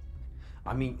 Why?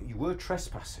 I mean, you were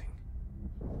trespassing.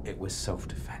 It was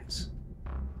self-defense.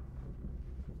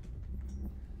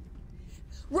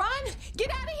 Run! Get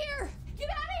out of here! Get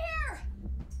out of here!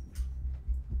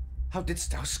 How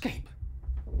didst thou escape?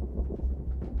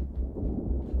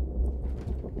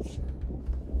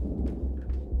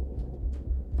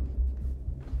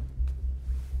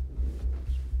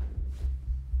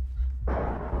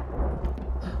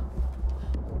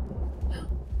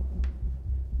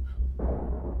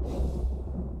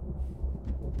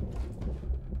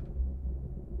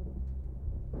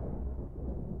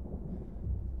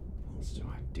 Monster,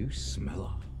 I do smell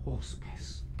a horse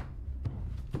piss.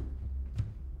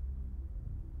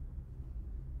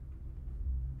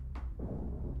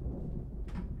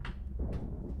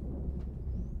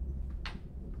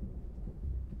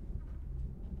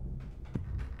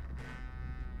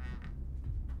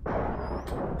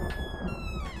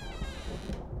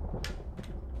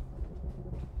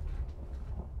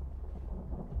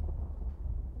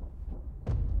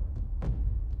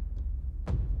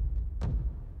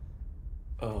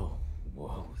 Oh,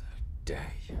 woe the day.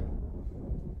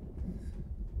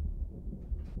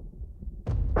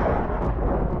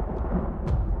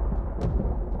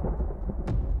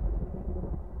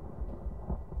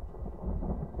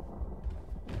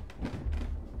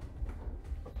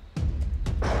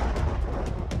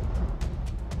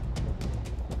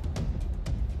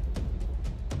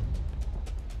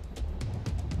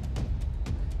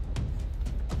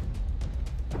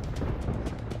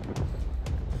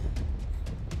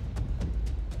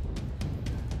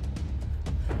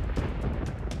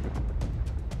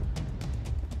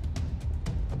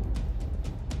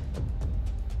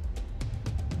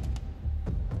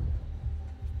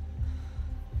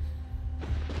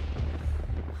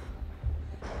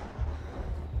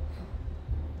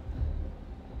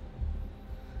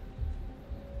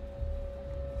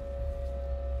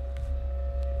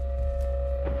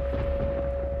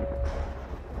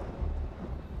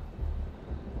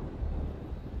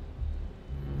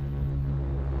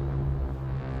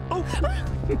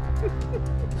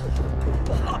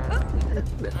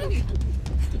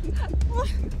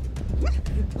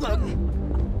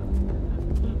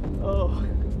 Oh.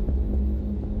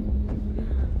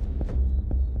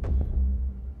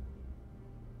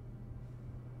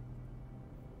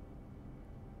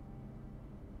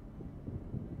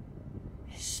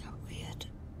 It's so weird.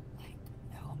 Like,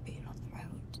 no one being on the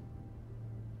road.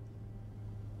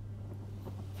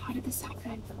 How did this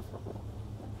happen?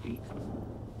 Like,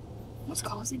 what's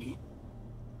causing it?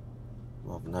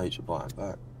 Mother Nature biting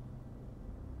back.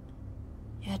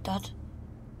 Yeah, Dad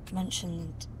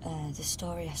mentioned this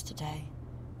story yesterday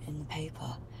in the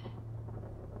paper.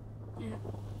 Yeah.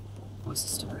 What's the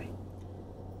story?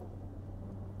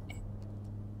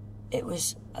 It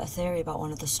was a theory about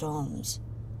one of the storms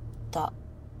that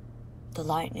the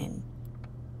lightning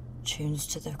tunes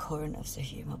to the current of the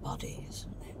human body or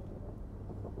something.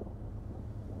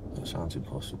 That sounds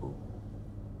impossible.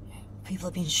 People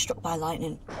have been struck by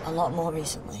lightning a lot more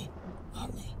recently,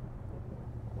 aren't they?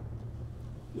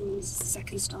 This is the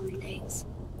second storm in days.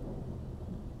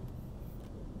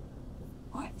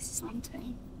 What if this is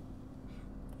long-term?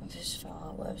 This is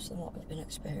far worse than what we've been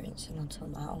experiencing until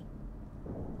now.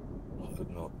 I hope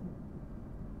not.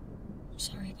 I'm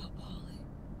sorry about Polly.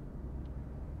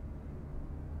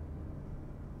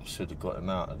 I should have got him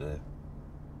out of there.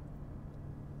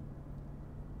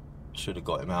 should have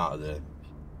got him out of there.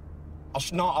 I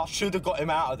should have got him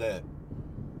out of there.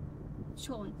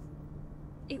 Sean,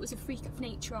 it was a freak of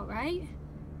nature, all right?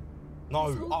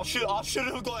 No, I should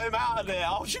have got him out of there.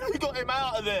 I should have got him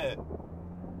out of there.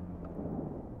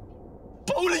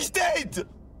 Paulie's dead!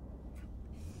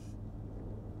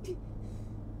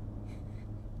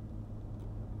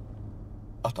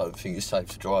 I don't think it's safe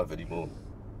to drive anymore.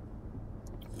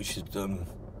 We should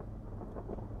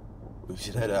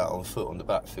head out on foot on the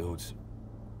backfields.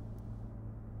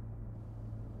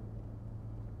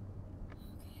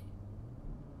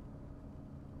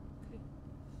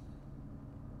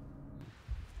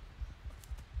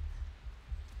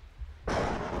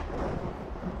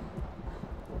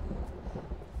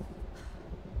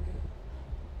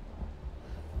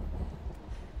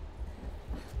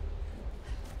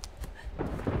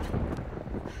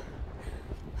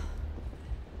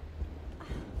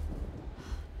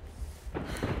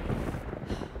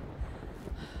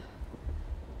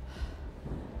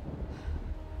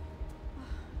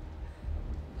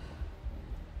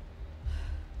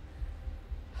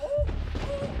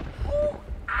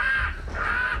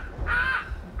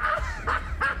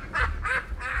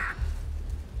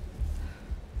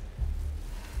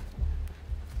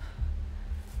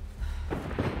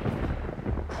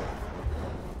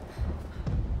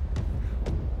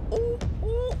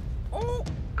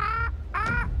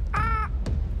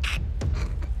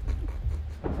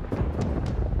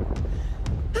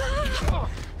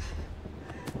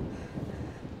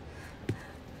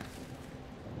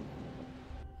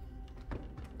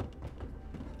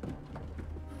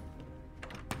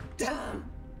 Damn!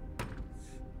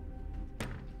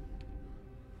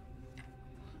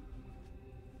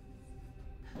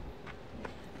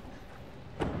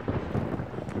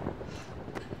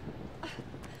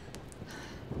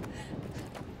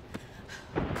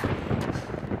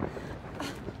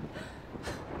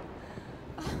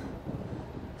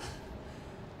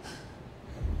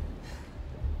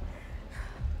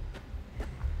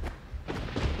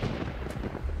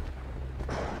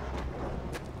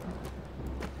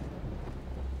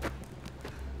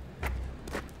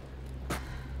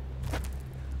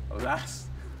 Alas,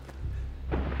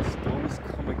 the storm has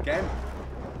come again.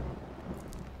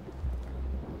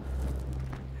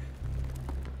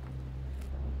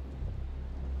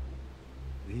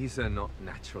 These are not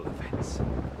natural events.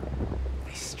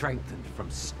 They strengthen from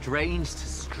strange to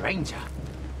stranger.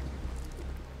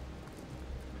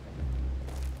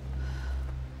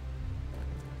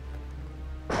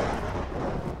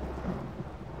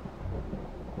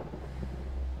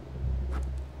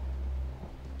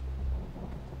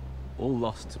 All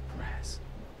lost to prayers.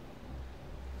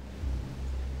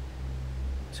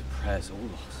 To prayers all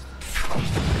lost.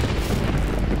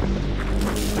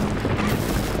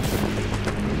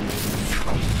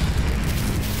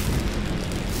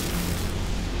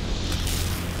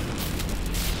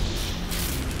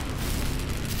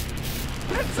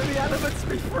 Let the elements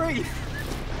be free!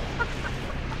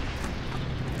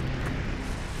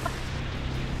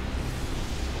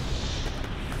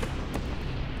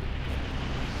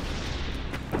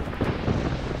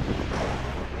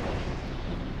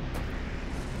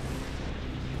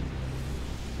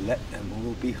 Let them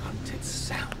all be hunted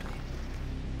soundly.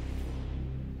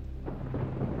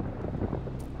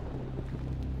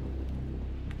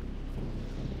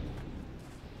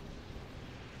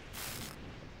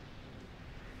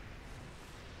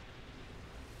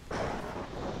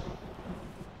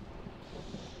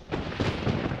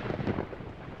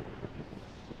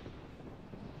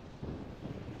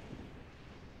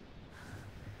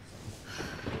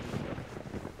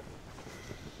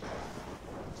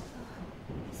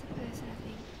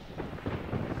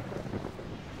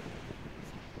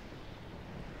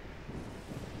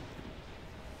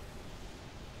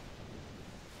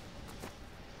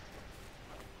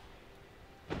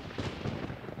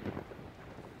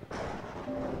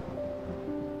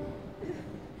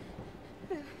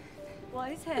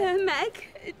 What is it?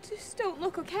 Meg, just don't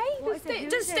look, okay?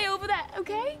 Just stay over there,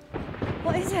 okay?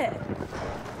 What is it?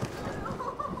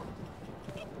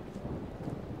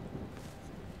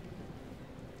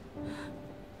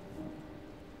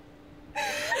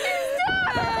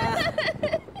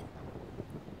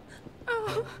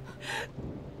 Oh.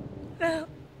 No.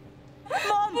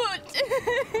 Mom! What?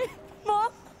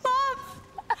 Mom! Mom!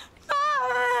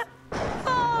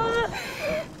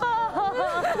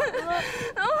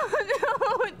 Oh no,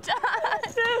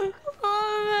 Dad!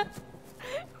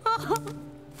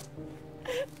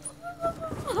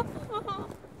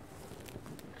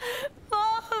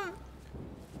 Mom!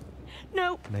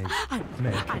 No. Meg.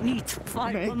 I need to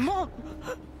find my mom.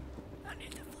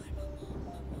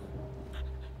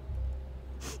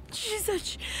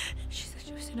 said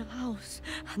she was in a house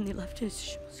and they left her.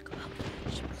 She must go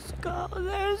out. She must go out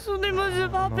there. Something must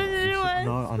have happened to her.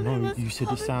 No, I know. You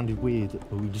said it sounded weird,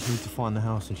 but we just need to find the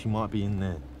house and she might be in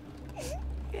there.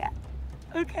 Yeah.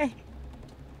 Okay.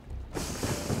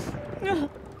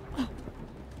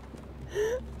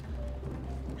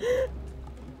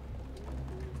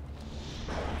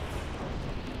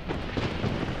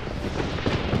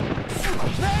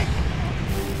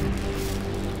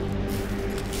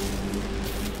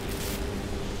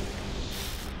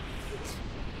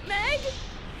 Meg?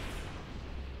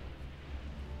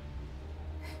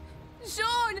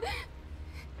 Sean!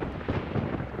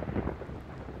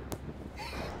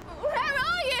 Where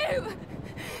are you?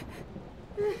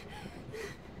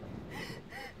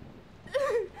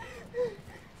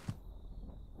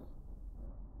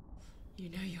 You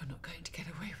know you're not going to get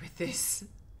away with this.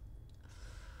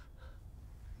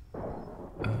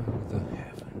 Oh, the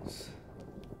heavens.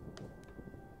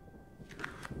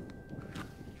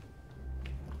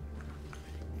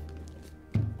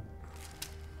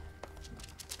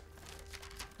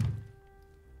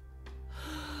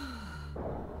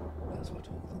 That's what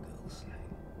all the girls say.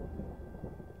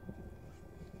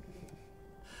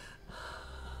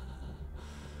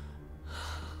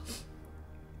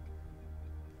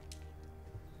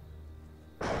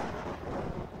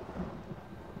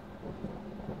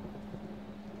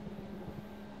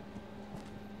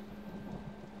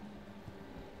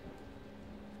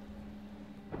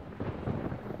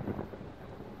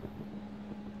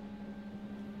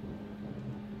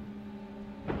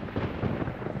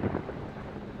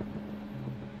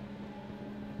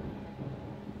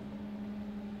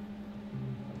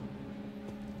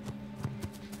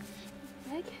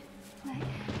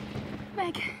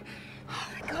 Meg. Oh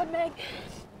my God, Meg.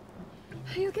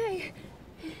 Are you okay?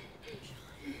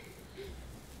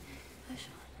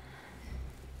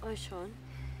 Oh, Sean.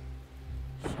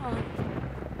 Sean.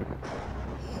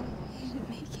 You didn't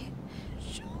make it.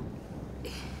 Sean.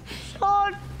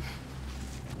 Sean.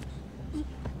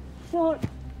 Sean.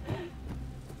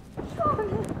 Sean.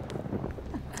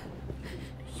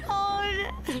 Sean.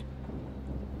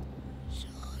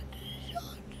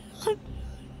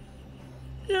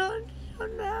 Sean,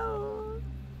 no.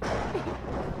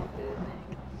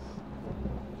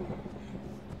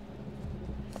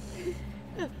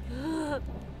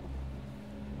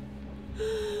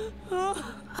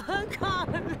 I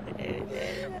can't do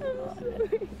this.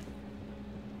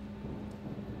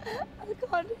 I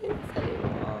can't do this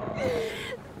anymore.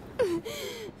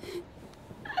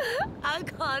 I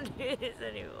can't do this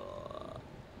anymore.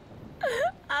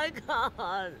 I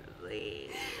can't,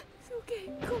 please. It's okay,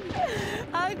 come on.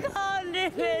 I can't do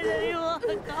it anymore.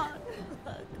 I can't.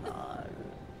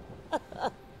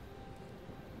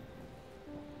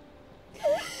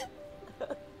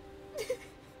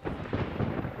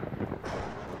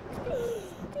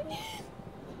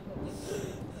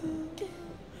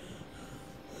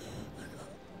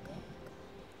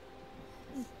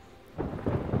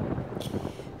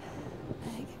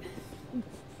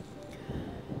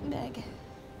 Meg.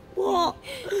 What?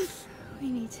 We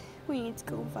need to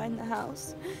go and find the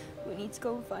house. We need to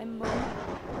go and find Mum.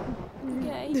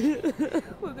 Okay?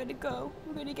 We're gonna go.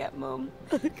 We're gonna get Mum.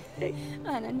 Okay.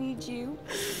 And I need you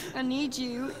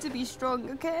to be strong,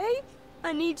 okay?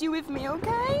 I need you with me,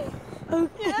 okay?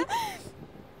 Okay. Yeah?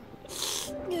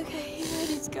 Okay, you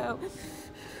ready to go?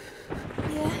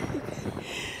 Yeah?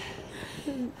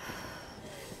 Okay.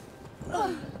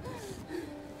 Oh.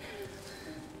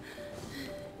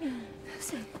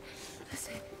 Listen.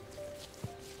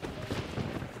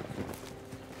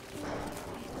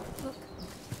 Look.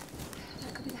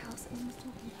 That could be the house that Mum was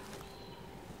talking about.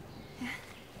 Yeah?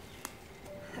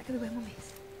 That could be where Mum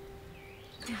is.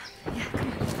 Yeah, come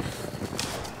on.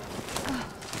 Oh.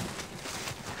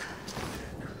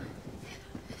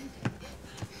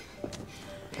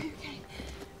 Okay.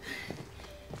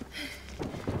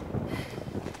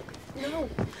 No.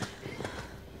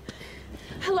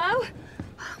 Hello?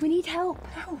 We need help.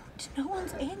 No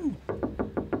one's in. No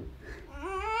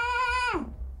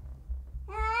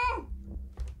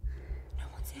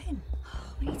one's in.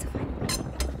 We need to find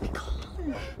them. We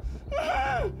can't.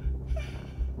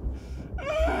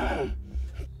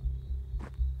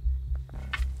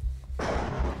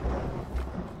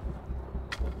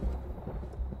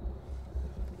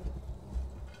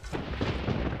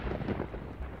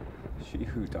 She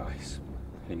who dies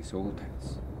pays all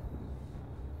debts.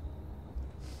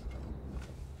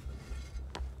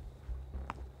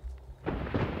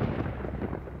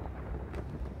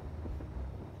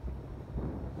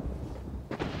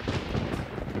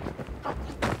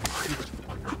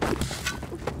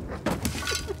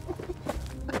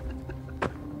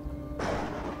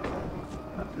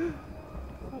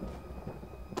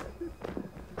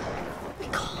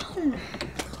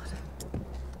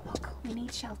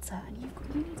 shelter, and you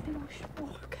need to be washed up.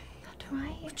 Okay. All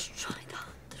right? We'll just try that.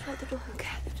 Try the door.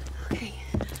 Okay.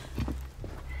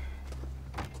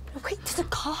 No, quick, to the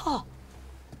car. All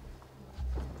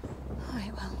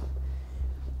right, well,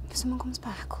 if someone comes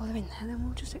back while they're in there, then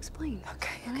we'll just explain.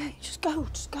 Okay. Just go.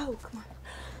 Come on.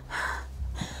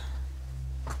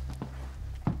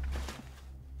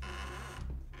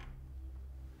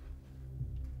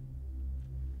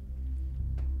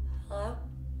 Hello?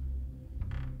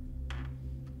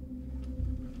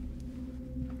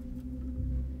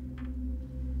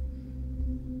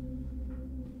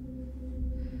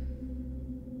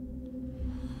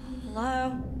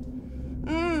 Hello?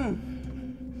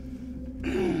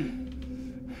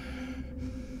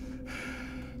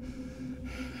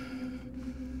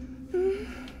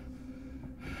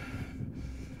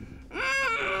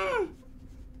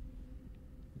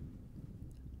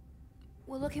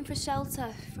 We're looking for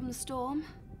shelter from the storm.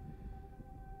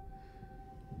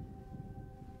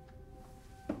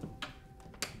 No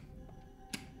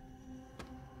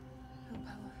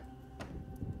power.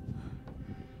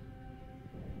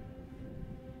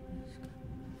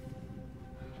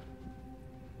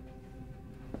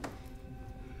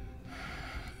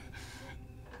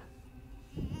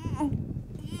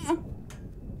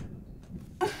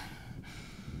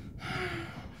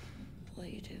 What are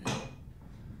you doing?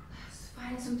 Just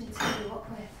find something to fill you up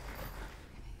with.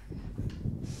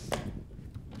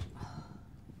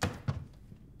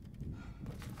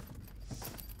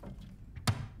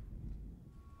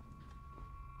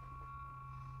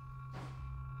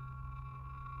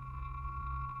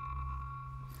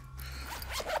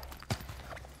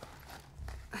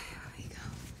 There we go.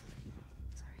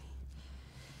 Sorry.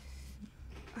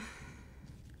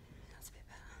 That's a bit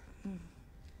better.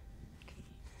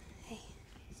 Hey,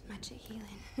 it's magic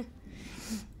healing.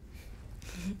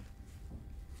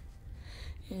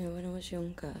 You know, when I was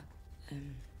younger,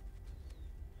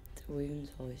 the wounds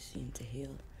always seemed to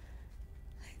heal,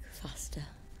 like, faster,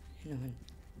 you know,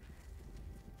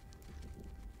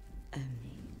 and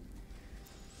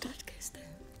Dad kissed him.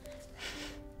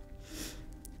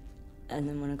 And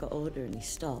then when I got older and he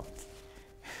stopped,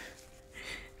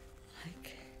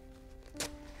 like,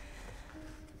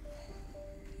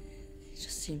 it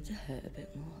just seemed to hurt a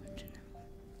bit more, do you know?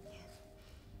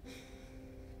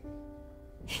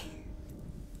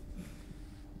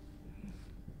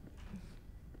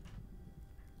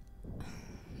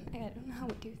 I don't know how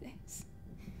we do this.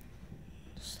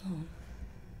 Storm?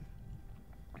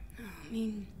 No, I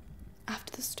mean,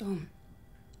 after the storm.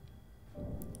 I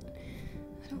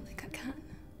don't think I can.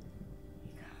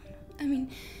 You can't? I mean,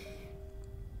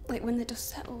 like when the dust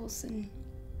settles, and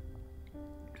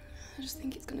I just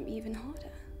think it's going to be even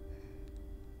harder.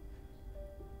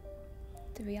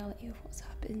 The reality of what's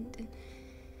happened, and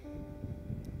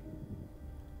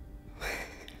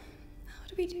how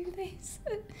do we do this?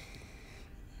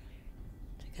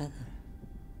 Together.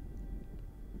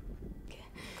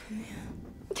 Come here.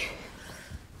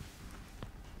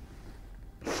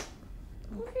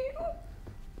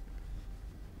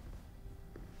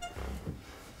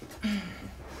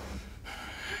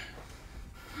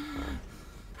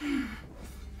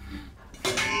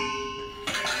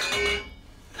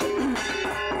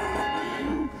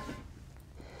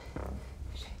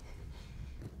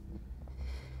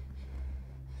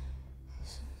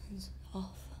 Something's off.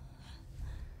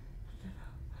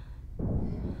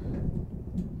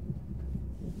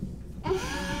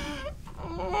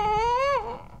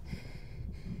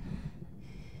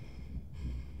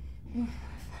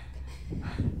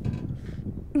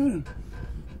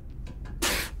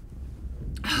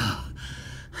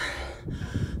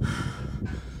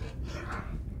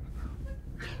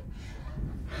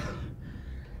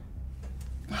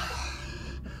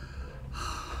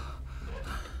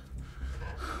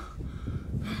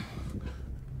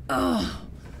 Oh.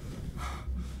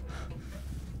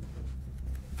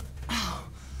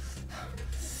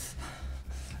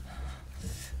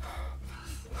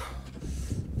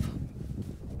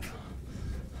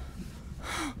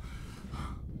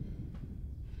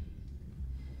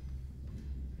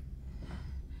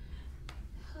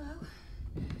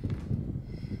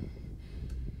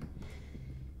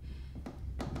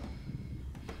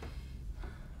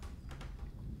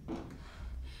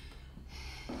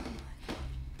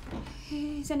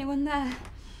 Is anyone there?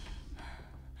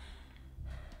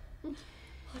 What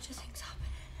do you think's happening?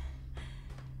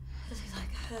 Is he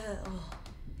like hurt, or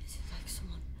is it like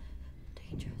someone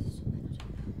dangerous or something? I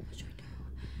don't know. What should we do?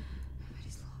 But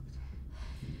he's locked.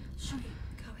 Should we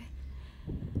go in?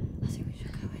 I think we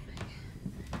should go in.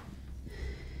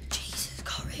 Jesus,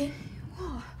 Corinne.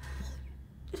 What?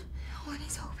 Oh, and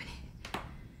it's opening.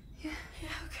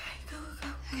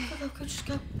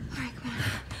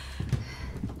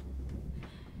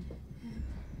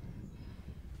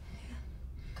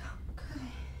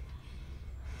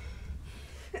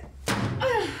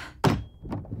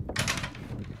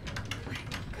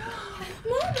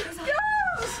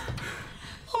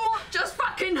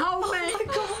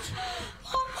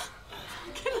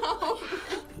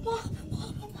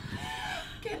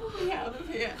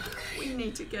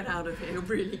 to get out of here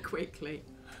really quickly.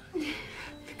 The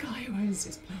guy who owns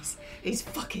this place is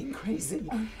fucking crazy.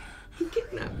 He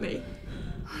kidnapped me.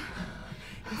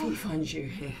 If he finds you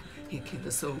here, he'll kill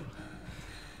us all.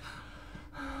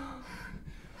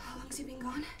 How long's he been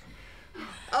gone?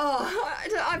 Oh,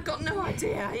 I've got no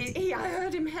idea. I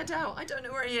heard him head out. I don't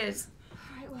know where he is.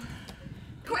 Right, well...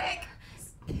 Quick!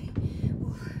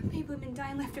 Well, people have been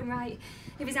dying left and right.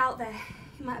 If he's out there,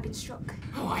 he might have been struck.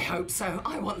 Oh, I hope so.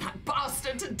 I want that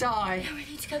bastard to die. We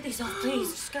need to get this off,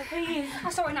 please. Just go, please. I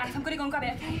saw a knife. I'm gonna go and grab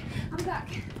it, okay? I'm back.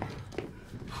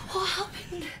 What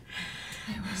happened?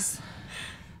 There was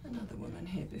another woman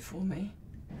here before me.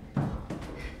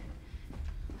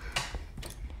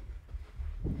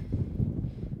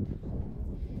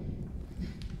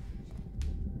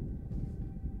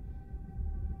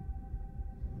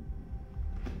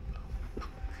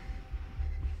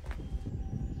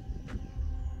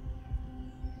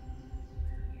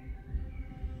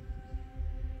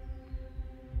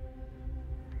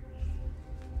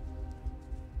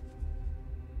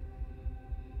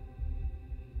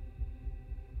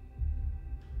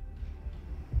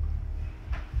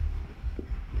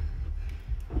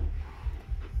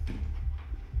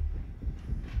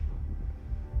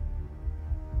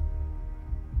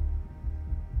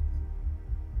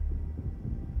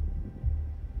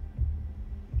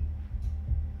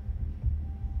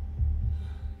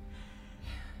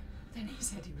 Then he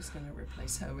said he was going to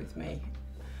replace her with me.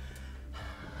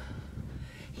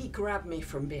 He grabbed me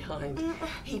from behind.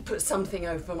 He put something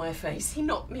over my face. He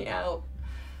knocked me out.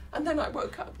 And then I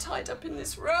woke up tied up in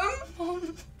this room. Oh,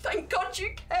 thank God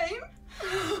you came.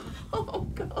 Oh,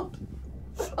 God.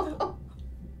 Oh.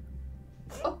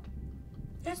 Oh.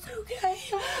 It's okay.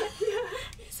 Yeah.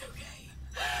 It's okay.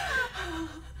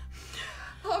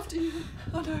 After you...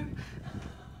 Oh, no.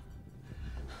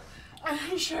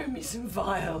 He showed me some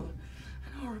vile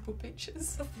and horrible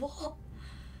pictures. Of what?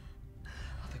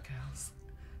 Other girls.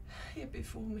 Here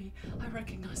before me, I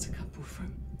recognised a couple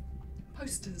from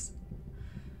posters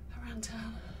around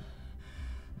town.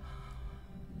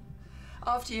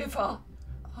 After you, Far.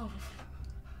 Oh,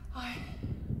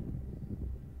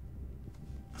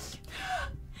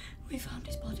 We found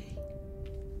his body.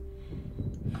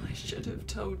 I should have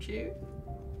told you.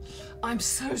 I'm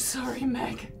so sorry,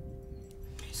 Meg.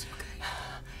 It's okay.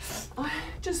 I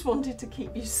just wanted to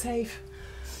keep you safe.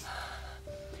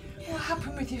 What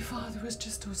happened with your father was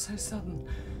just all so sudden.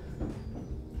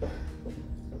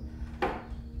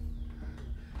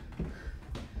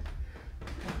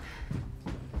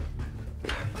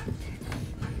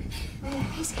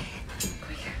 He's here.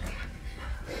 Quick.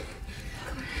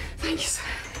 Come on. Thanks.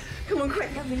 Come on,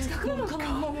 quick. Come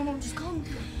on. Just come.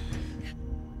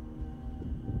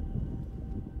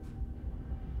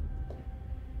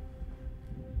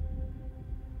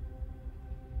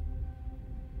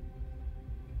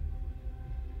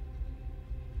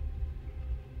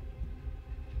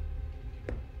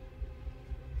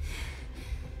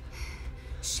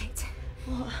 Shit.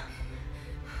 What? I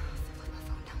left my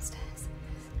phone downstairs.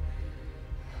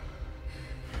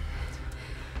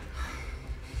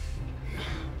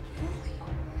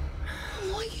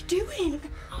 What are you doing?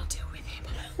 I'll deal with him.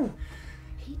 No.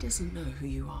 He doesn't know who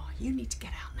you are. You need to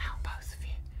get out now, both of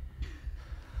you.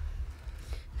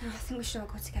 No, I think we should all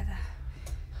go together.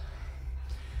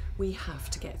 We have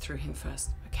to get through him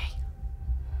first, okay?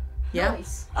 Yeah?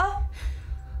 Nice. Oh!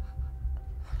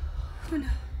 Oh no.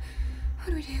 What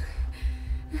do we do?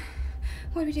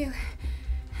 What do we do?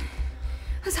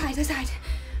 Let's hide.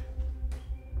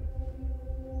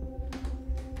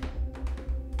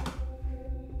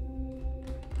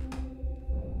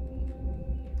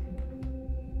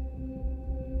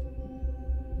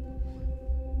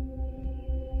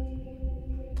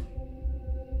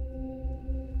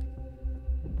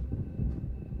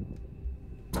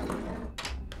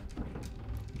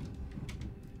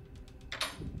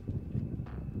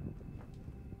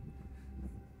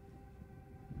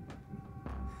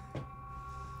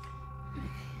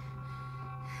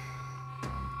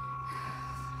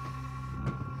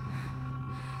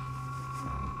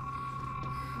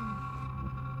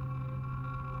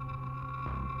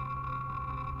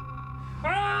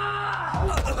 Run!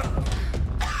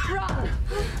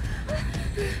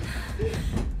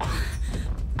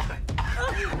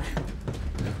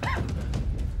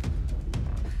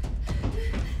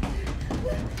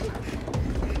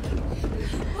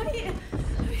 What are you?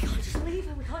 We can't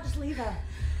just leave her.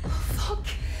 Oh, fuck.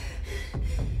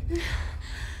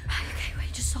 Okay,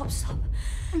 wait, just stop.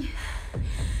 We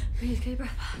need to get your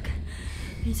breath back.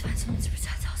 We need to find someone to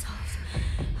protect ourselves.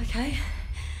 Okay?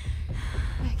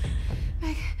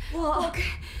 Meg. What? Look. I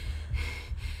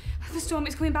The storm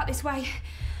is coming back this way.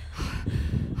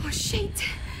 Oh, shit.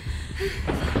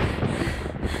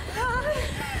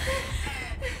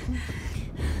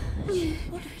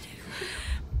 What do we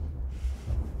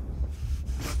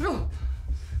do? No.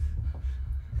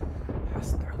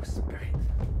 Hast thou spirit?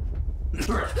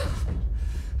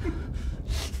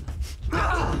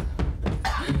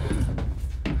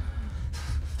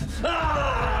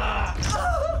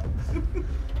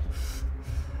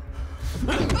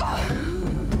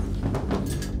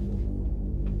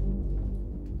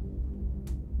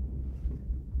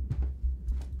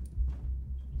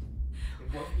 It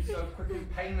won't be so quickly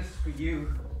painless for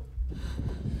you.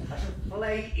 I shall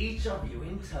flay each of you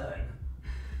in turn.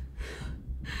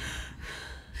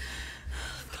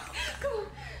 Come on.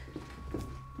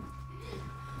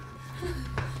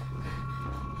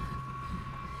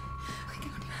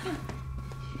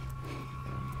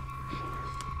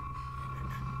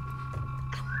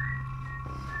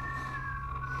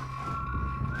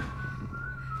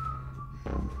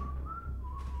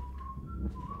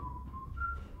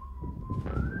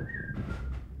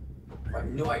 I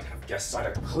knew I'd have guests I'd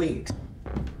have cleaned.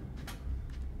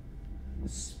 The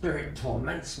spirit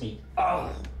torments me.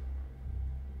 Oh!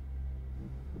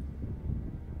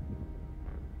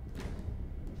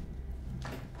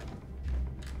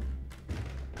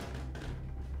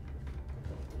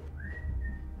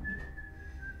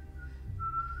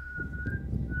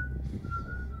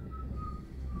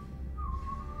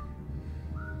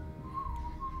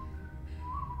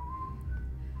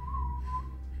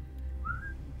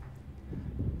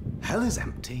 Hell is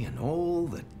empty and all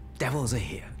the devils are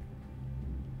here.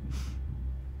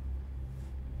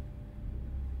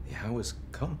 The hour's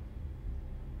come.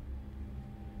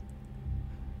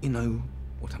 You know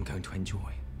what I'm going to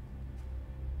enjoy?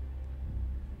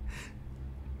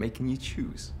 Making you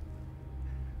choose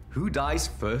who dies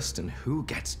first and who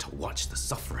gets to watch the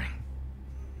suffering.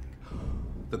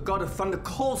 The god of thunder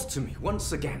calls to me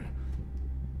once again.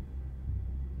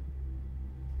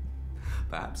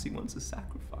 Perhaps he wants a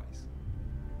sacrifice.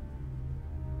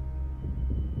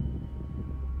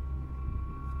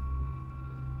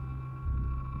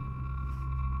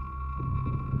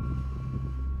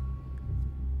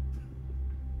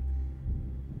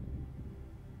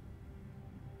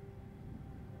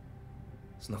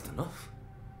 It's not enough.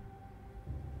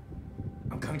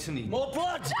 I'm going to need more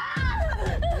blood!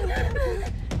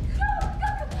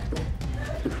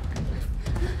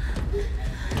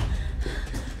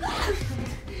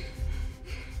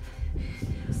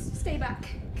 Stay back.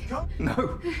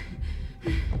 No!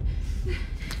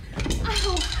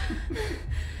 Ow!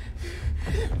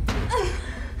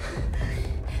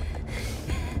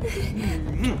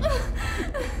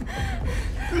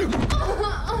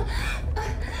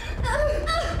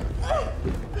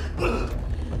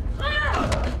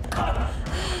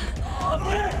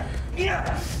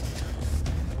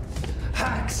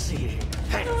 Haxie!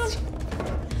 Heads!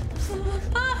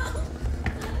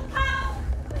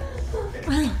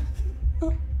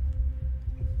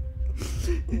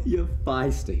 You're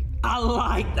feisty. I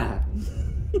like that.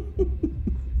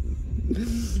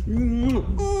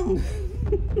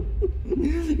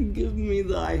 Give me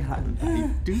thy hand. I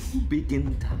do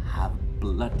begin to have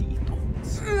bloody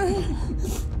thoughts.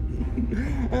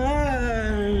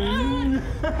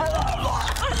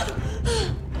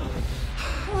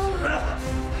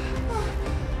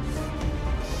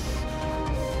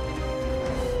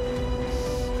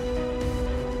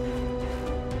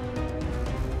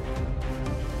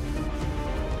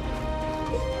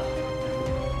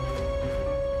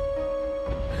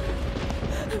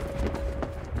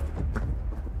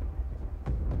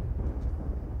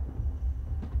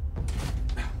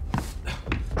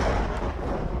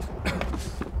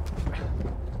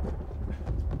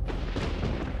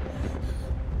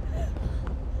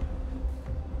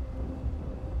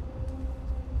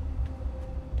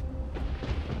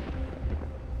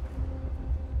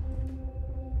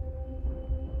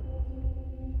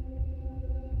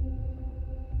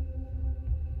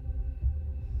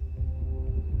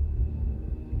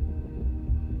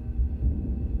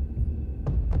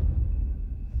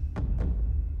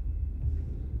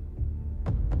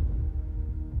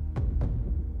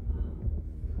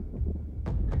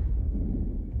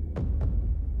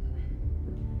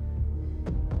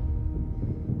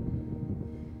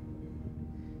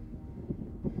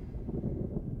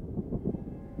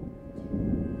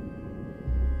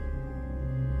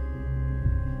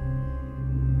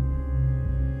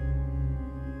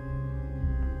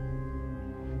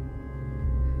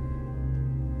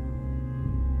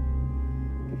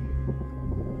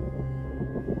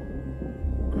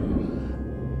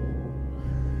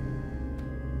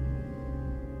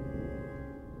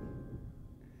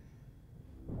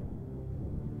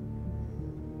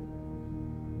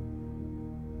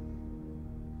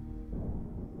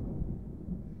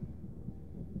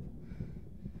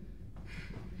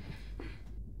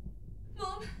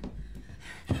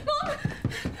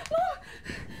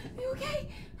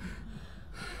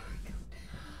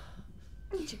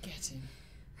 Get in.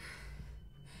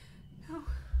 No.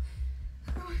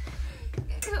 Come on.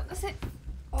 Get up, that's it.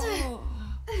 Oh.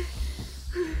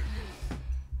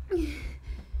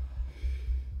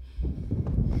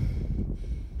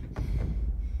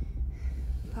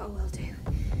 That will do.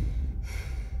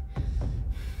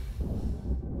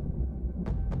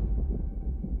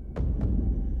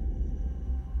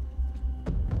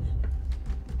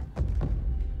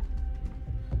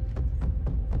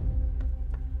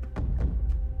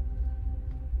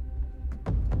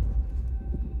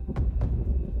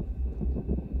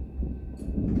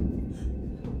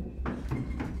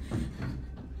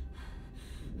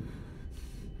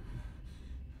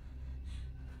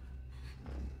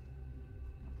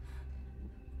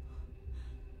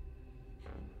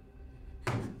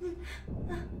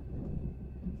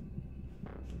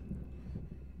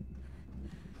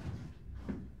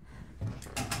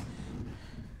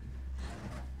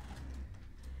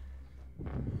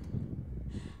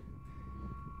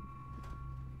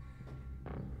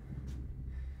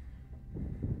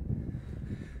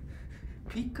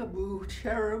 Peekaboo,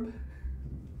 cherub.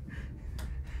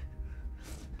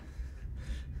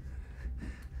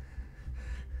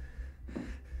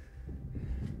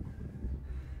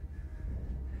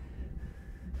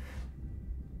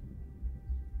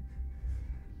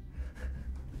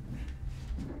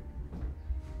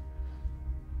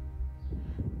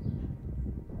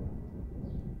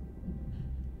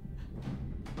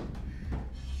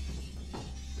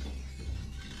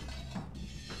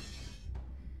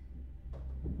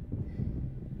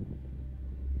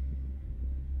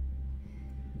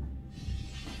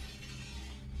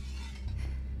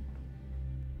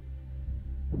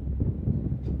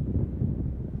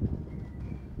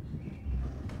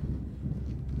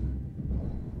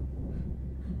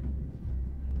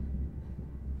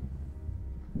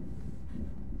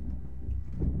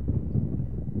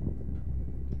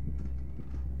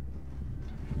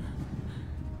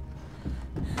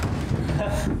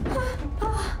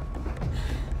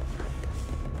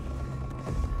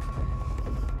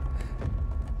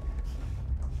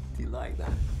 Do you like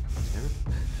that, cherub?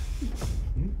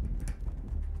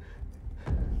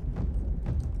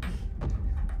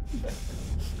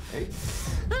 Hey.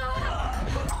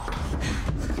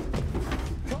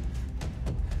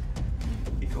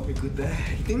 You got me good there,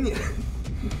 didn't you?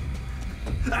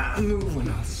 Move when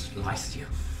I'll slice you.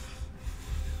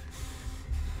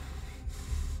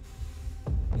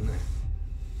 You know,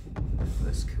 the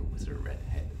first kill was a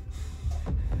redhead.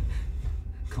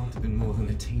 Can't have been more than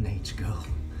a teenage girl.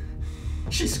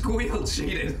 She squealed, she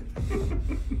did.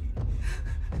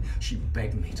 She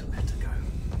begged me to let her go.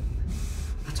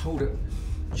 I told her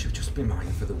she'll just be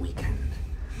mine for the weekend,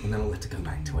 and then I'll let her go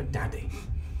back to her daddy.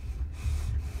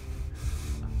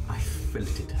 I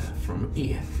filleted her from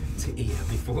ear to ear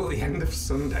before the end of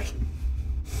Sunday.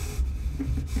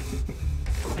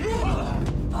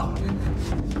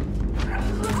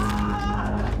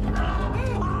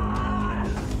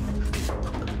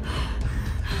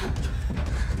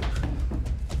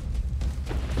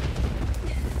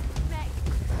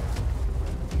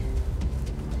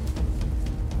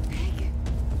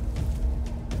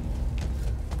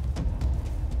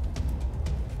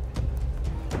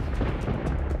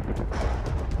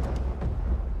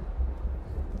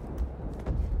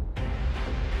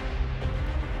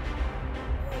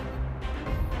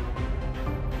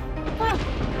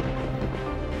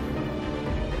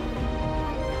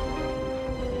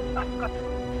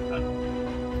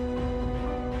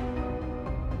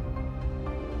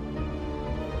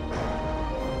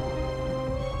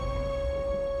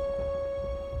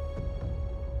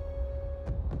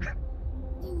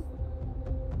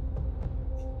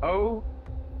 Oh,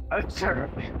 a cherub.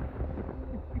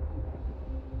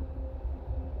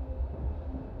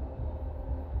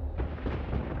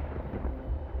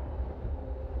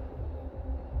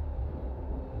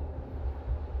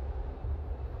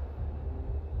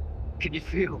 Can you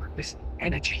feel this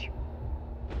energy?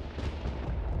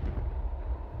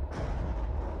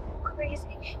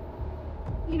 Crazy.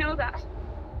 You know that.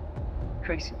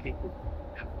 Crazy people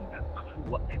have no clue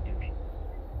what they're doing.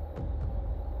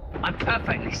 I'm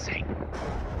perfectly sane.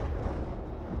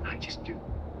 I just do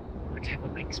whatever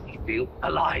makes me feel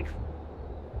alive.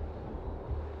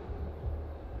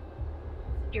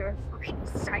 You're a fucking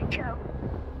psycho.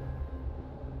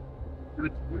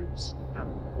 Good roots have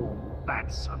all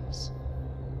bad sons.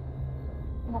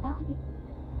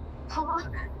 Paul.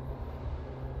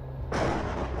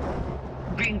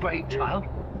 Being brave, child.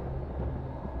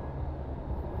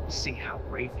 See how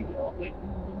brave you are when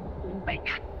you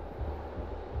make.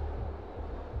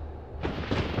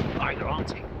 Either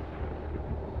auntie.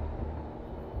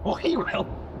 Or he will.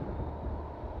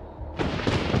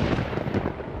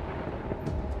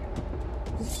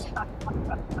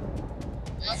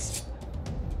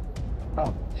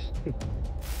 Oh.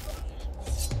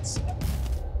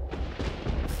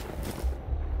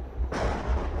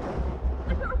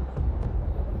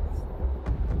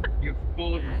 You're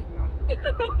fooling me.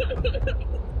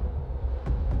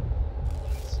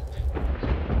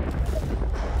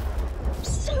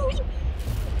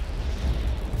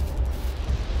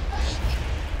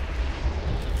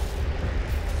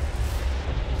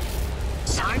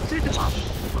 Time to drop.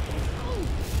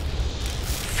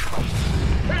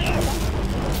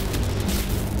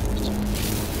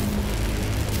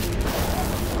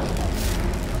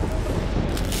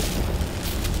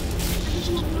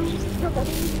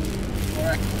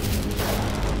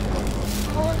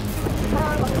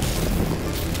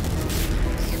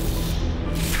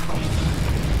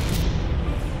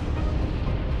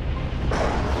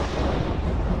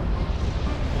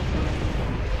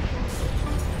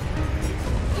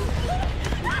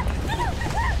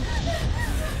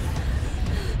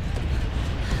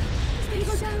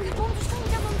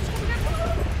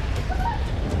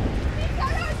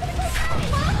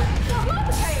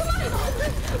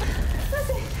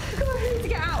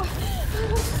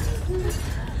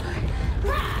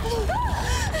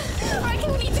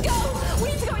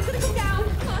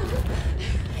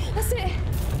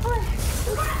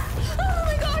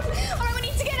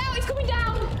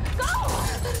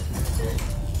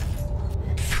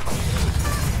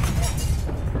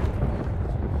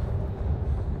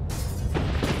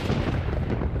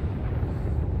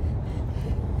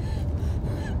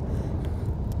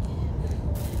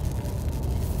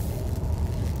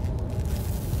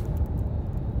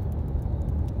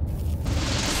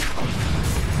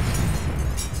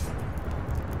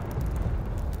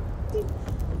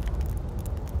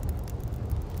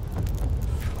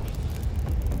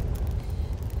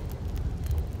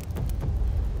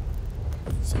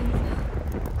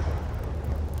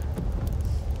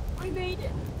 I made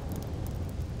it.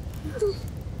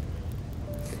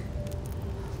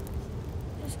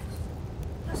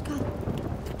 Let's go.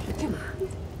 Come on.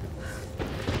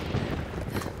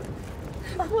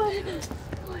 Come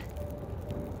on.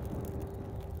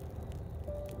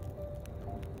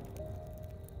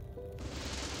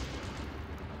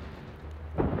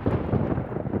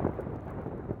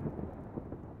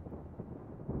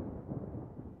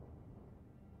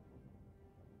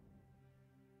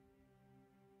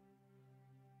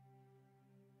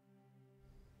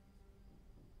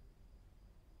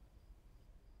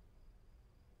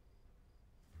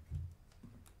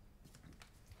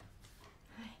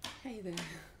 Hey there.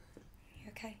 You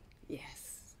okay?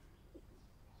 Yes.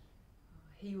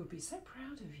 He would be so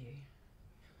proud of you.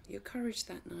 Your courage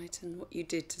that night and what you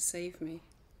did to save me.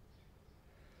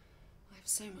 I have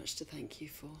so much to thank you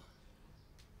for.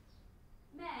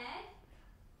 Meg?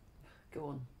 Go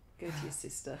on, go to your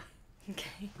sister.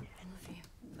 Okay. I love you.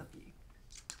 Love you.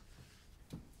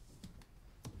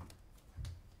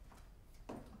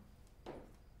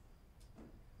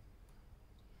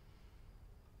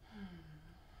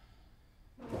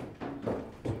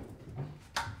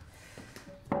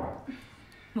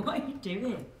 What are you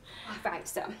doing? Right,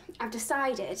 so I've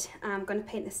decided I'm going to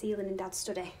paint the ceiling in Dad's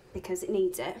study because it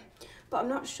needs it. But I'm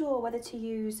not sure whether to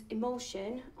use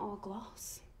emulsion or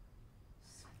gloss.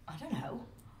 I don't know.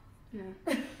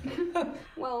 Yeah.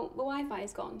 Well, the Wi-Fi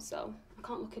is gone, so I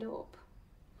can't look it up.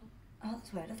 Oh,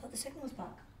 that's weird. I thought the signal was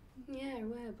back. Yeah, I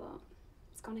were, but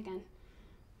it's gone again.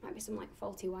 Might be some, like,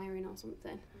 faulty wiring or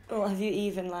something. Well, have you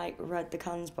even, like, read the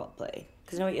cans properly?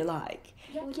 Because I know what you like.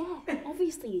 Yeah, well, yeah,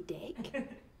 obviously you dick.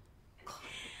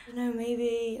 No,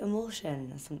 maybe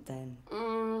emulsion or something.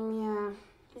 Yeah.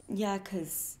 Yeah,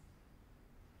 because,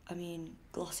 I mean,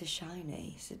 gloss is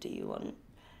shiny, so do you want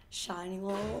shiny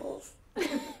walls?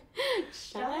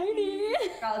 Shiny!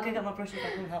 Right, I'll go get my brush if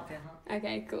I can help you.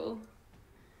 Okay, cool.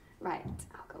 Right,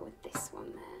 I'll go with this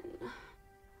one then.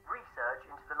 Research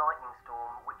into the lightning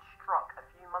storm which struck a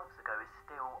few months ago is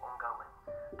still ongoing.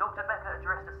 Dr. Becker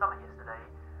addressed a summit yesterday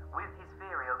with his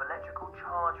theory of electrical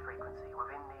charge frequency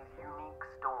within these unique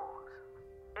storms.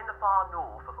 In the far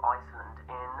north of Iceland,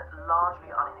 in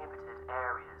largely uninhabited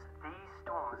areas, these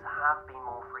storms have been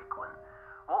more frequent.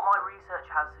 What my research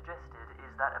has suggested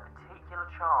is that a particular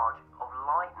charge of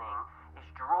lightning is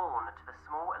drawn to the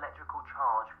small electrical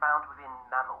charge found within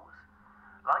mammals.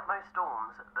 Like most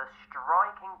storms, the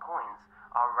striking points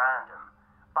are random,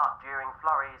 but during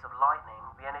flurries of lightning,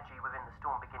 the energy within the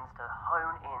storm begins to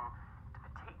hone in to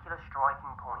particular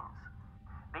striking points.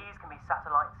 These can be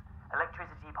satellites,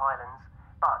 electricity pylons,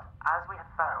 but as we have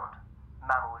found,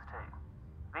 mammals too.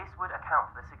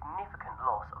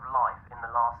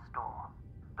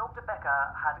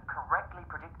 had correctly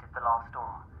predicted the last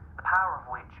storm, the power of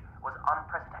which was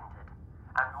unprecedented,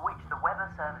 and which the weather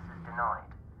services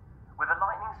denied. With a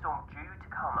lightning storm due to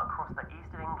come across the east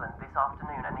of England this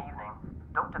afternoon and evening,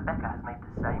 Dr. Becker has made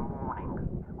the same warning.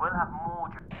 We'll have more,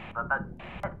 but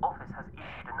the office has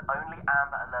issued an only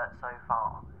amber alert so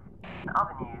far. In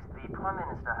other news, the Prime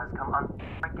Minister has come under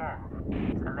again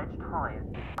his alleged ties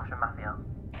to the Russian mafia.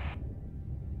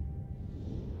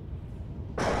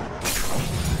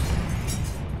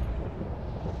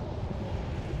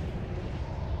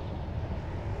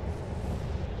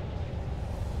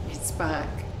 It's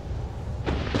back.